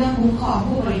ทำเรื่องคุ้มครอง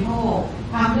ผู้บริโภค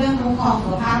ทำเรื่องคุ้มครองสุ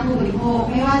ขภาพผู้บริโภค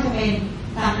ไม่ว่าจะเป็น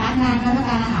สำนักงานคณะกรรมก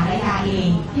ารอาหารและยาเอง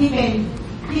ที่เป็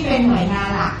นหน่วยงาน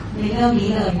หลักในเรื่องนี้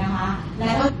เลยนะคะแล้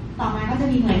วก็ต่อมาก็จะ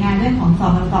มีหน่วยงานเรื่องของส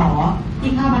บส.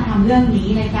ที่เข้ามาทำเรื่องนี้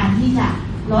ในการที่จะ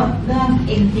ลดเรื่อง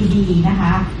NCD นะค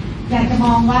ะอยากจะม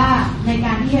องว่าในก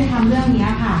ารที่จะทำเรื่องนี้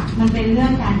ค่ะมันเป็นเรื่อ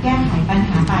งการแก้ไขปัญห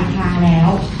าปลายทางแล้ว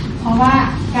เพราะว่า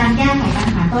การแก้ไขปัญ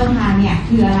หาต้นทางเนี่ย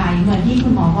คืออะไรเหมือนที่คุ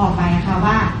ณหมอบอกไปนะคะ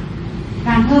ว่าก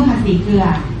ารเพิ่มภาษีเกลือ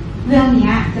เรื่อง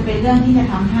นี้จะเป็นเรื่องที่จะ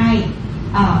ทำให้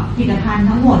ผลิตภัณฑ์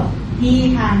ทั้งหมดที่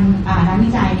ทางนักวิ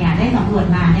จัยเนี่ยได้สำรวจ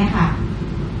มาเนี่ยค่ะ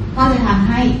ก็จะทำใ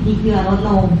ห้มีเกลือลด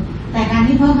ลงแต่การ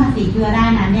ที่เพิ่มภาษีเกลือได้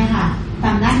นั้นเนี่ยค่ะส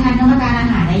ำนักงานคณะกรรมการอา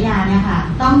หารและยาเนี่ยค่ะ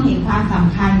ต้องเห็นความส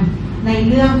ำคัญใน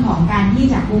เรื่องของการที่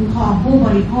จะคุ้มครองผู้บ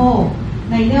ริโภค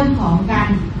ในเรื่องของการ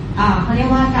เขาเรียก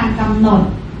ว่าการกำหนด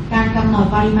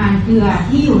ปริมาณเกลือ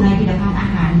ที่อยู่ในผลิตภัณฑ์อา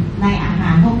หารในอาหา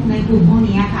รพวกในกลุ่มพวก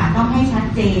นี้ค่ะต้องให้ชัด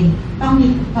เจนต้องมี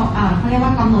เขาเรียกว่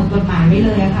ากำหนดกฎหมายไว้เ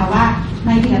ลยค่ะว่าใน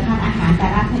ผลิตภัณฑ์อาหารแต่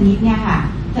ละชนิดเนี่ยค่ะ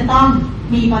จะต้อง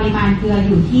มีปริมาณเกลืออ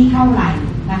ยู่ที่เท่าไหร่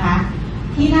นะคะ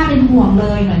ที่น่าเป็นห่วงเล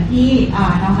ยเหมือนที่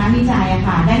น้องนักวิจัย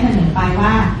ค่ะได้เสนอไปว่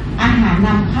าอาหารน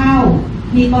ำเข้า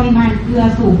มีปริมาณเกลือ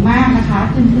สูงมากนะคะ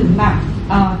จนถึงแบบ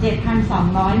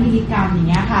7,200 มิลลิกรัมอย่าง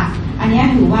เงี้ยค่ะอันนี้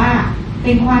ถือว่าเ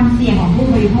ป็นความเสี่ยงของผู้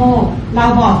บริโภคเรา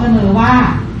บอกเสมอว่า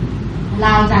เร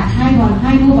าจะให้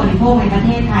ผู้บริโภคในประเท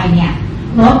ศไทยเนี่ย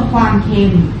ลดความเค็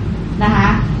มนะคะ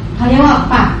เขาเรียกว่า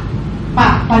ปรั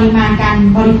บปริมาณการ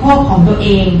บริโภคของตัวเอ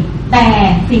งแต่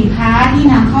สินค้าที่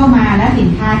นำเข้ามาและสิน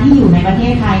ค้าที่อยู่ในประเท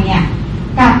ศไทยเนี่ย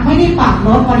กลับไม่ได้ปรับล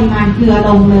ดปริมาณเกลือล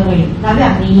งเลยแล้วแบ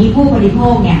บนี้ผู้บริโภ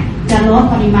คเนี่ยจะลด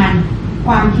ปริมาณค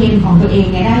วามเค็มของตัวเอง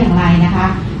ได้อย่างไรนะคะ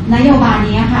นโยบาย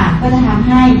นี้ค่ะก็จะทำ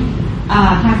ให้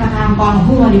ทางสภาองค์กรของ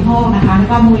ผู้บริโภคนะคะแล้ว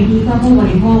ก็มูลนิธิเพื่อผู้บ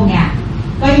ริโภคเนี่ย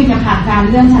ก็ยังจะผลักดัน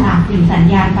เรื่องฉลากสิ่งสัญ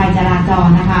ญาณไฟจราจร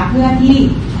นะคะเพื่อที่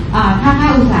ถ้าภา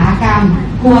คอุตสาหกรรม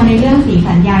กลัวในเรื่องสี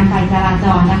สัญญาณไฟจราจ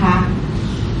รนะคะ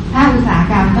ภาคอุตสาห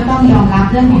กรรมก็ต้องยอมรับ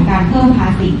เรื่องของการเพิ่มภา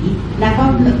ษีแล้ว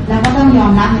ก็ต้องยอ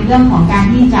มรับในเรื่องของการ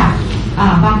ที่จะ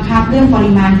บังคับเรื่องป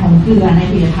ริมาณของเกลือใน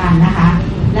ผลิตภัณฑ์นะคะ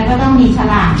แล้วก็ต้องมีฉ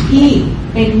ลากที่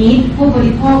เป็นมิตรผู้บ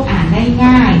ริโภคอ่านได้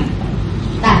ง่าย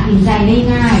ตัดสินใจได้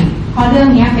ง่ายเพราะเรื่อง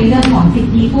นี้เป็นเรื่องของสิท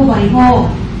ธิผู้บริโภค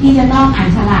ที่จะต้องอ่าน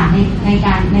ฉลาก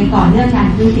ในก่อนเลือกการ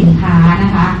ซื้อสินค้าน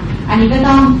ะคะอันนี้ก็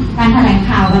ต้องการแถลง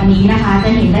ข่าววันนี้นะคะจะ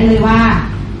เห็นได้เลยว่า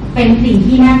เป็นสิ่ง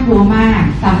ที่น่ากลัวมาก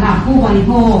สำหรับผู้บริ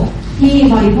โภคที่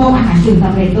บริโภคอาหารกึ่งส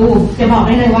ำเร็จรูปจะบอกไ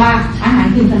ด้เลยว่าอาหาร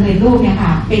กึ่งสำเร็จรูปเนี่ยค่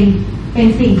ะเป็น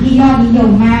สิ่งที่ยอดนิย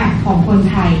มมากของคน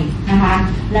ไทยนะคะ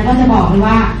แล้วก็จะบอกเลย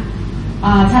ว่า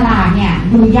ฉลากเนี่ย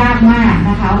ดูยากมาก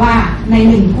นะคะว่าใน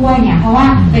1ถ้วยเนี่ยเพราะว่า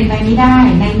เป็นไปไม่ได้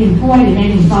ใน1ถ้วยหรือใน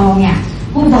1ซองเนี่ย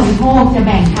ผู้บริโภคจะแ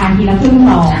บ่งทานทีละครึ่งซ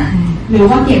องหรือ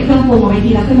ว่าเก็บเครื่องปรุงเอาไว้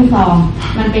ทีละครึ่งซอง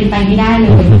มันเป็นไปไม่ได้เล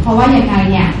ยเพราะว่ายังไง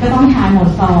เนี่ยก็ต้องทานหมด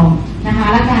ซองนะคะ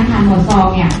และการทานหมดซอง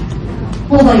เนี่ย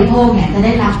ผู้บริโภคเนี่ยจะไ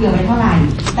ด้รับเกลือไว้เท่าไหร่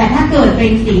แต่ถ้าเกิดเป็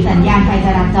นสีสัญญาณไฟจ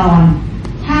ราจร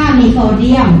ถ้ามีโซเ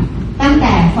ดียมตั้งแ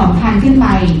ต่ 2,000 ขึ้นไป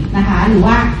นะคะหรือ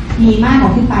ว่ามีมากกว่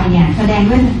าขึ้นไปเนี่ยแสดง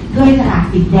ด้วยฉลาก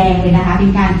สีแดงเลยนะคะเป็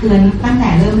นการเตือนตั้งแต่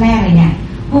เริ่มแรกเลยเนี่ย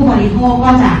ผู้บริโภค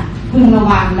ก็จะพึงระ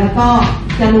วังแล้วก็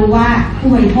จะรู้ว่าผู้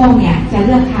บริโภคเนี่ยจะเ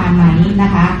ลือกทานไหมน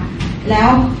ะคะแล้ว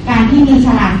การที่มีฉ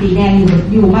ลากสีแดง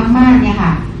อยู่มากๆเนี่ยค่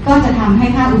ะก็จะทำให้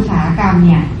ภาคอุตสาหกรรมเ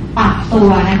นี่ยปรับตัว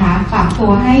นะคะปรับตั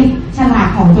วให้ฉลาก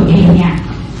ของตัวเองเนี่ย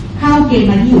เข้าเกณฑ์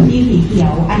มาที่อยู่ที่สีเขีย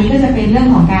วอันนี้ก็จะเป็นเรื่อง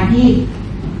ของการที่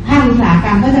ภาคอุตสาหกร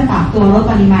รมก็จะปรับตัวลด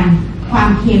ปริมาณความ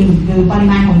เค็มหรือปริ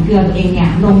มาณของเกลือตัวเองเนี่ย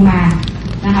ลงมา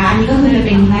นะคะอันนี้ก็คือจะเ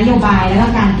ป็นนโยบายแล้วก็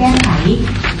การแก้ไข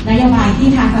นโยบายที่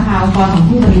ทางสภาองค์กรของ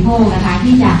ผู้บริโภคนะคะ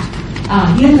ที่จะ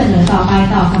ยื่นเสนอต่อไป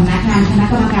ต่อสำนักงานคณะ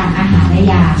กรรมการอาหารและ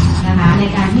ยานะคะใน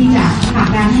การที่จะผลัก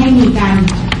ดันให้มีการ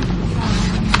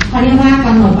เขาเรียกว่าก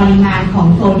ำหนดปริมาณของ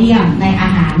โซเดียมในอา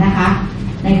หารนะคะ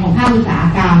ในของภาคอุตสาห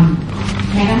กรรม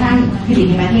แม้กระทั่งผลิต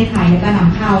ในประเทศไทยแล้วก็น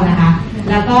ำเข้านะคะ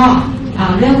แล้วก็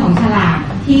เรื่องของฉลาก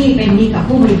ที่เป็นมิตรกับ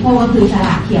ผู้บริโภคก็คือฉล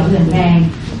ากเขียวเหลืองแดง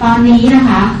ตอนนี้นะค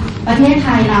ะประเทศไท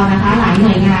ยเรานะคะหลายห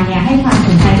น่วยงานเนี่ยให้ความส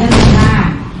นใจเรื่องนี้มาก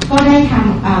ก็ได้ท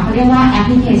ำเขาเรียกว่าแอปพ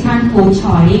ลิเคชัน Food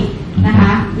Choice นะค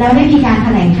ะแล้วได้มีการแถ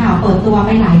ลงข่าวเปิดตัวไป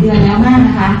หลายเดือนแล้วมากน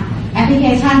ะคะแอปพลิเค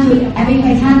ชัน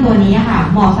ตัวนี้ค่ะ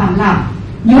เหมาะสำหรับ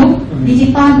ยุคดิจิ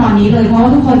ตอลตอนนี้เลยเพราะว่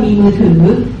าทุกคนมีมือถือ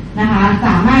นะคะส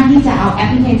ามารถที่จะเอาแอป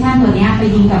พลิเคชันตัวนี้ไป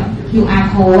ยิงกับ QR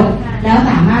code แล้ว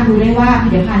สามารถรู้ได้ว่าผลิ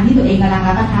ตภัณฑ์ที่ตัวเองกำลัง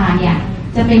รับประทานเนี่ย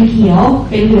จะเป็นเขียว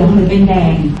เป็นเหลืองหรือเป็นแด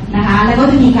งนะคะแล้วก็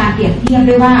จะมีการเปรียบเทียบ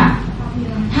ด้วยว่า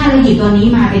ถ้าเราหยิบตัวนี้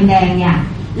มาเป็นแดงเนี่ย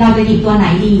เราจะหยิบตัวไหน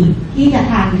ดีที่จะ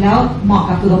ทานแล้วเหมาะ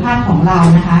กับสุขภาพของเรา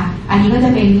นะคะอันนี้ก็จะ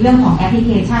เป็นเรื่องของแอปพลิเ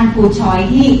คชัน Food Choice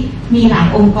ที่มีหลาย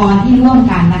องค์กรที่ร่วม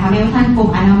กันนะคะไม่ว่าท่านกรม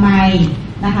อนามัย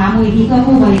นะคะมูลนิธิเพื่อ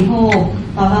ผู้บริโภค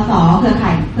สสสเครือ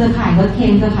ข่ายลดเค็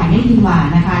มเครือข่ายไม่กินหวาน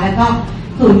นะคะแล้วก็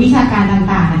ศูนย์วิชาการ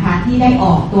ต่างๆนะคะที่ได้อ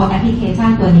อกตัวแอปพลิเคชัน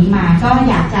ตัวนี้มาก็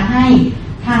อยากจะให้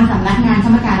ทางสำนักงานคณะกร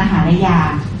รมการอาหารและยา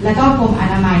และก็กรมอ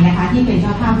นามัยนะคะที่เป็นเจ้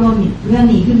าภาพร่วมเรื่อง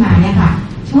นี้ขึ้นมาเนี่ยค่ะ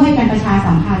ช่วยกันประชา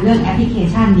สัมพันธ์เรื่องแอปพลิเค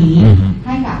ชันนี้ใ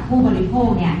ห้กับผู้บริโภค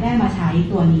เนี่ยได้มาใช้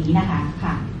ตัวนี้นะคะ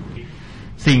ค่ะ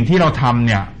สิ่งที่เราทำเ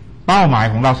นี่ยเป้าหมาย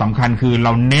ของเราสำคัญคือเร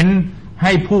าเน้นใ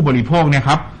ห้ผู้บริโภคเนี่ยค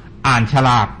รับอ่านฉล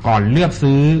ากก่อนเลือก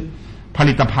ซื้อผ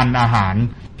ลิตภัณฑ์อาหาร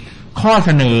ข้อเส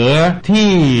นอที่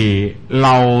เร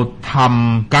าท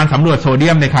ำการสำรวจโซเดี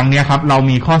ยมในครั้งนี้ครับเรา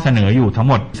มีข้อเสนออยู่ทั้ง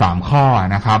หมด3ข้อ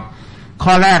นะครับ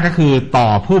ข้อแรกก็คือต่อ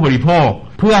ผู้บริโภค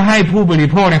เพื่อให้ผู้บริ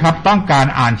โภคนะครับต้องการ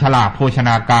อ่านฉลากโภชน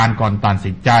าการก่อนตัด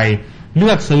สินใจเลื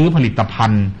อกซื้อผลิตภั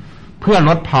ณฑ์เพื่อล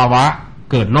ดภาวะ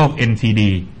เกิดโรค NCD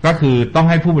ก็คือต้อง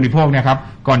ให้ผู้บริโภคนะครับ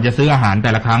ก่อนจะซื้ออาหารแ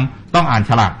ต่ละครั้งต้องอ่าน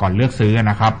ฉลากก่อนเลือกซื้อ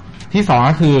นะครับที่2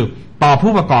ก็คือต่อ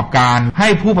ผู้ประกอบการให้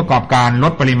ผู้ประกอบการล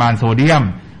ดปริมาณโซเดียม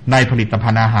ในผลิตภั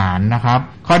ณฑ์อาหารนะครับ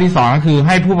ข้อที่2ก็คือใ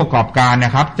ห้ผู้ประกอบการน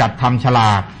ะครับจัดทำฉล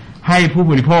ากให้ผู้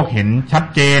บริโภคเห็นชัด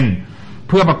เจน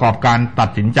เพื่อประกอบการตัด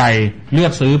สินใจเลือ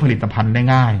กซื้อผลิตภัณฑ์ได้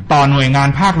ง่ายต่อหน่วยงาน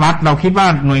ภาครัฐเราคิดว่า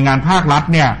หน่วยงานภาครัฐ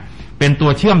เนี่ยเป็นตั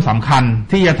วเชื่อมสำคัญ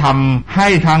ที่จะทำให้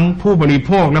ทั้งผู้บริโ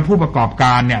ภคและผู้ประกอบก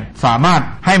ารเนี่ยสามารถ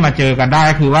ให้มาเจอกันได้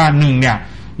คือว่า1เนี่ย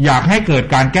อยากให้เกิด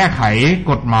การแก้ไข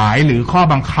กฎหมายหรือข้อ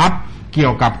บังคับเกี่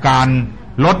ยวกับการ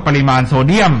ลดปริมาณโซ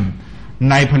เดียม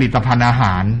ในผลิตภัณฑ์อาห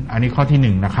ารอันนี้ข้อ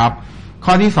ที่1นะครับ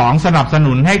ข้อที่2สนับส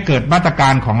นุนให้เกิดมาตรกา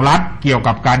รของรัฐเกี่ยว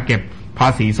กับการเก็บภา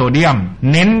ษีโซเดียม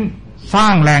เน้นสร้า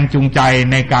งแรงจูงใจ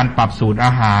ในการปรับสูตรอ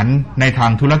าหารในทา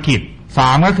งธุรกิจ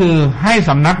3ก็คือให้ส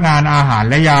ำนักงานอาหาร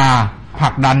และยาผลั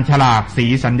กดันฉลากสี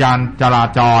สัญญาณจรา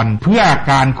จรเพื่อ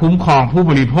การคุ้มครองผู้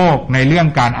บริโภคในเรื่อง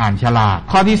การอ่านฉลาก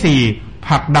ข้อที่4ผ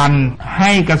ลักดันใ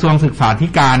ห้กระทรวงศึกษาธิ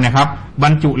การนะครับบร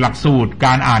รจุหลักสูตรก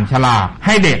ารอ่านฉลากใ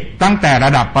ห้เด็กตั้งแต่ร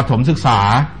ะดับประถมศึกษา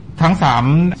ทั้ง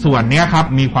3ส่วนนี้ครับ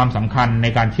มีความสำคัญใน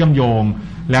การเชื่อมโยง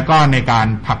และก็ในการ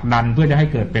ผลักดันเพื่อจะให้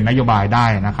เกิดเป็นนโยบายได้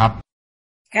นะครับ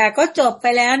ค่ะก็จบไป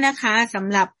แล้วนะคะสำ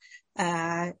หรับ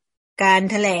การ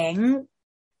แถลง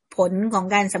ผลของ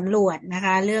การสำรวจนะค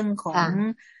ะเรื่องของ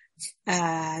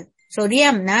โซเดีย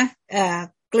มนะ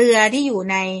เกลือที่อยู่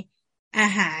ในอา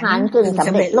หารกึ่งส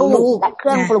ำเร็จรูปและเค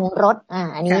รื่องปรุงรส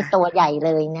อันนี้ตัวใหญ่เ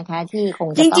ลยนะคะที่คง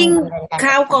จะต้องจริงๆค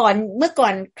ราวก่อนเมื่อก่อ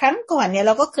นครั้งก่อนเนี่ยเ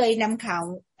ราก็เคยนำข่าว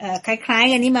คล้าย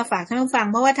ๆกันนี้มาฝากท่านผู้ฟัง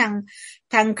เพราะว่าท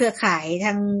างเครือข่ายท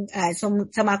าง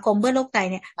สมาคมเพื่อโรคไต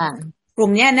เนี่ยกลุ่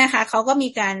มนี้นะคะเขาก็มี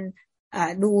การ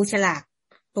ดูฉลาก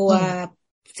ตัว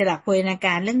ฉลากโภชนาก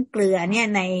ารเรื่องเกลือเนี่ย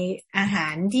ในอาหา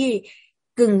รที่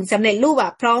กึ่งสำเร็จรูป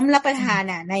พร้อมรับประทาน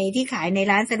ในที่ขายใน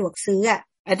ร้านสะดวกซื้อ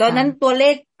ตอนนั้นตัวเล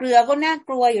ขเกลือก็น่าก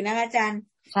ลัวอยู่นะคะอาจารย์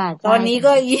ตอนนี้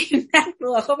ก็ยิ่งน่าก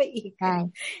ลัวเข้าไปอีกใช่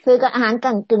คืออาหาร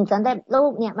กึ่งสำเร็จรู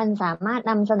ปเนี่ยมันสามารถ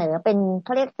นำเสนอเป็นเข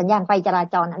าเรียกสัญญาณไฟจรา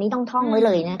จรอันนี้ต้องท่องไว้เ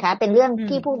ลยนะคะเป็นเรื่อง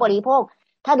ที่ผู้บริโภค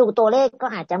ถ้าดูตัวเลขก็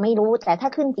อาจจะไม่รู้แต่ถ้า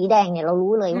ขึ้นสีแดงเนี่ยเรา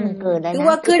รู้เลยว่ามันเกินแล้วนะหรือ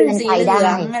ว่าขึ้นสีเหลือ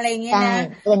งอะไรเงี้ยนะ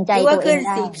เตือนใจตัวเองได้หรือว่าขึ้น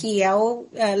สีเขียว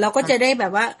เราก็จะได้แบ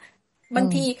บว่าบาง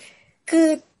ทีคือ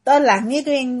ตอนหลังนี่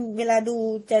ตัวเองเวลาดู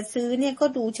จะซื้อเนี่ยก็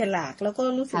ดูฉลากแล้วก็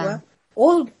รู้สึกว่าโ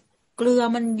อ้เกลือ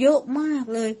มันเยอะมาก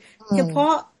เลยเฉพา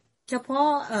ะ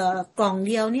กล่องเ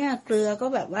ดียวเนี่ยเกลือก็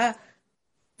แบบว่า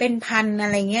เป็นพันอะ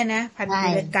ไรเงี้ยนะพันกิ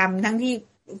โลกรัมทั้งที่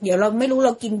เดี๋ยวเราไม่รู้เ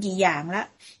รากินกี่อย่างละ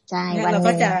ใช่เรา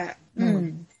ก็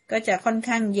จะค่อน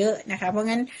ข้างเยอะนะคะเพราะ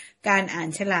งั้นการอ่าน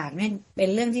ฉลากเนี่ยเป็น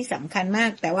เรื่องที่สำคัญมาก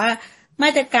แต่ว่าม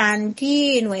าตรการที่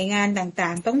หน่วยงานต่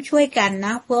างๆต้องช่วยกันน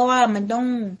ะเพราะว่ามันต้อง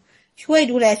ช่วย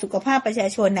ดูแลสุขภาพประชา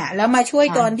ชนแล้วมาช่วย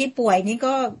ตอนที่ป่วยนี่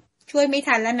ก็ช่วยไม่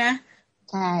ทันแล้วนะ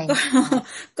ใช่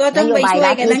ก็ต้องไปช่ว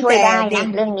ยกันตั้งแต่เด็ก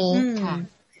เรื่องนี้ค่ะ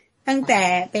ตั้งแต่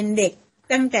เป็นเด็ก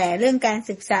ตั้งแต่เรื่องการ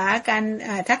ศึกษาการ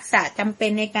ทักษะจำเป็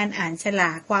นในการอ่านฉล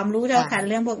ากความรู้เท่าทัน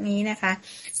เรื่องพวกนี้นะคะ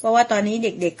เพราะว่าตอนนี้เ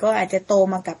ด็กๆก็อาจจะโต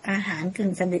มากับอาหารกึ่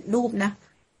งสำเร็จรูปนะ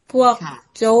พวก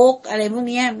โจ๊กอะไรพวก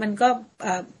นี้มันก็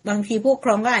บางทีผู้ปกค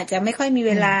รองก็อาจจะไม่ค่อยมีเ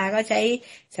วลาก็ใช้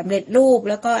สำเร็จรูป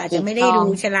แล้วก็อาจจะไม่ได้ดู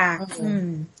ฉลาก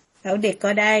แล้วเด็ก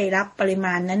ก็ได้รับปริม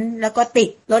าณนั้นแล้วก็ติด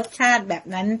รสชาติแบบ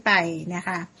นั้นไปนะค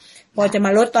ะพอจะม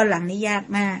าลดตอนหลังนี่ยาก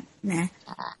มากนะ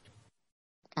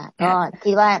ก็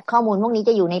คิดว่าข้อมูลพวกนี้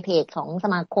จะอยู่ในเพจของส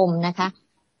มาคมนะคะ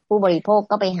ผู้บริโภค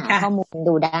ก็ไปหาข้อมูล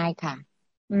ดูได้ค่ะ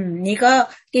นี่ก็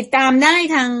ติดตามได้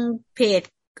ทางเพจ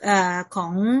ขอ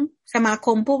งสมาค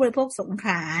มผู้บริโภคสงข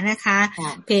ลานะคะ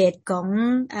เพจของ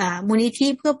มูลนิธิ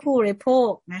เพื่อผู้บริโภค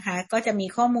นะคะก็จะมี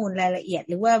ข้อมูลรายละเอียด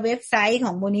หรือว่าเว็บไซต์ข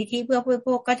องมูลนิธิเพื่อผู้บริโ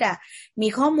ภคก็จะมี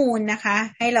ข้อมูลนะคะ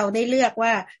ให้เราได้เลือกว่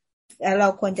าเรา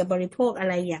ควรจะบริโภคอะ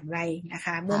ไรอย่างไรนะค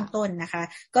ะเบื้องต้นนะคะ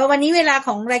ก็วันนี้เวลาข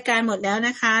องรายการหมดแล้วน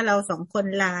ะคะเรา2คน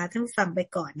ลาท่านผู้ฟังไป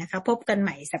ก่อนนะคะพบกันให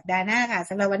ม่สัปดาห์หน้าค่ะ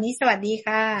สำหรับวันนี้สวัสดี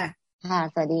ค่ะค่ะ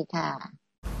สวัสดีค่ะ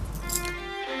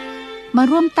มา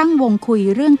ร่วมตั้งวงคุย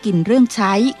เรื่องกินเรื่องใ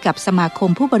ช้กับสมาคม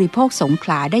ผู้บริโภคสงข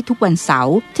ลาได้ทุกวันเสา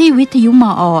ร์ที่วิทยุม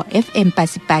อ FM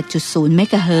 88.0 เม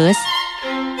กะเฮิรตซ์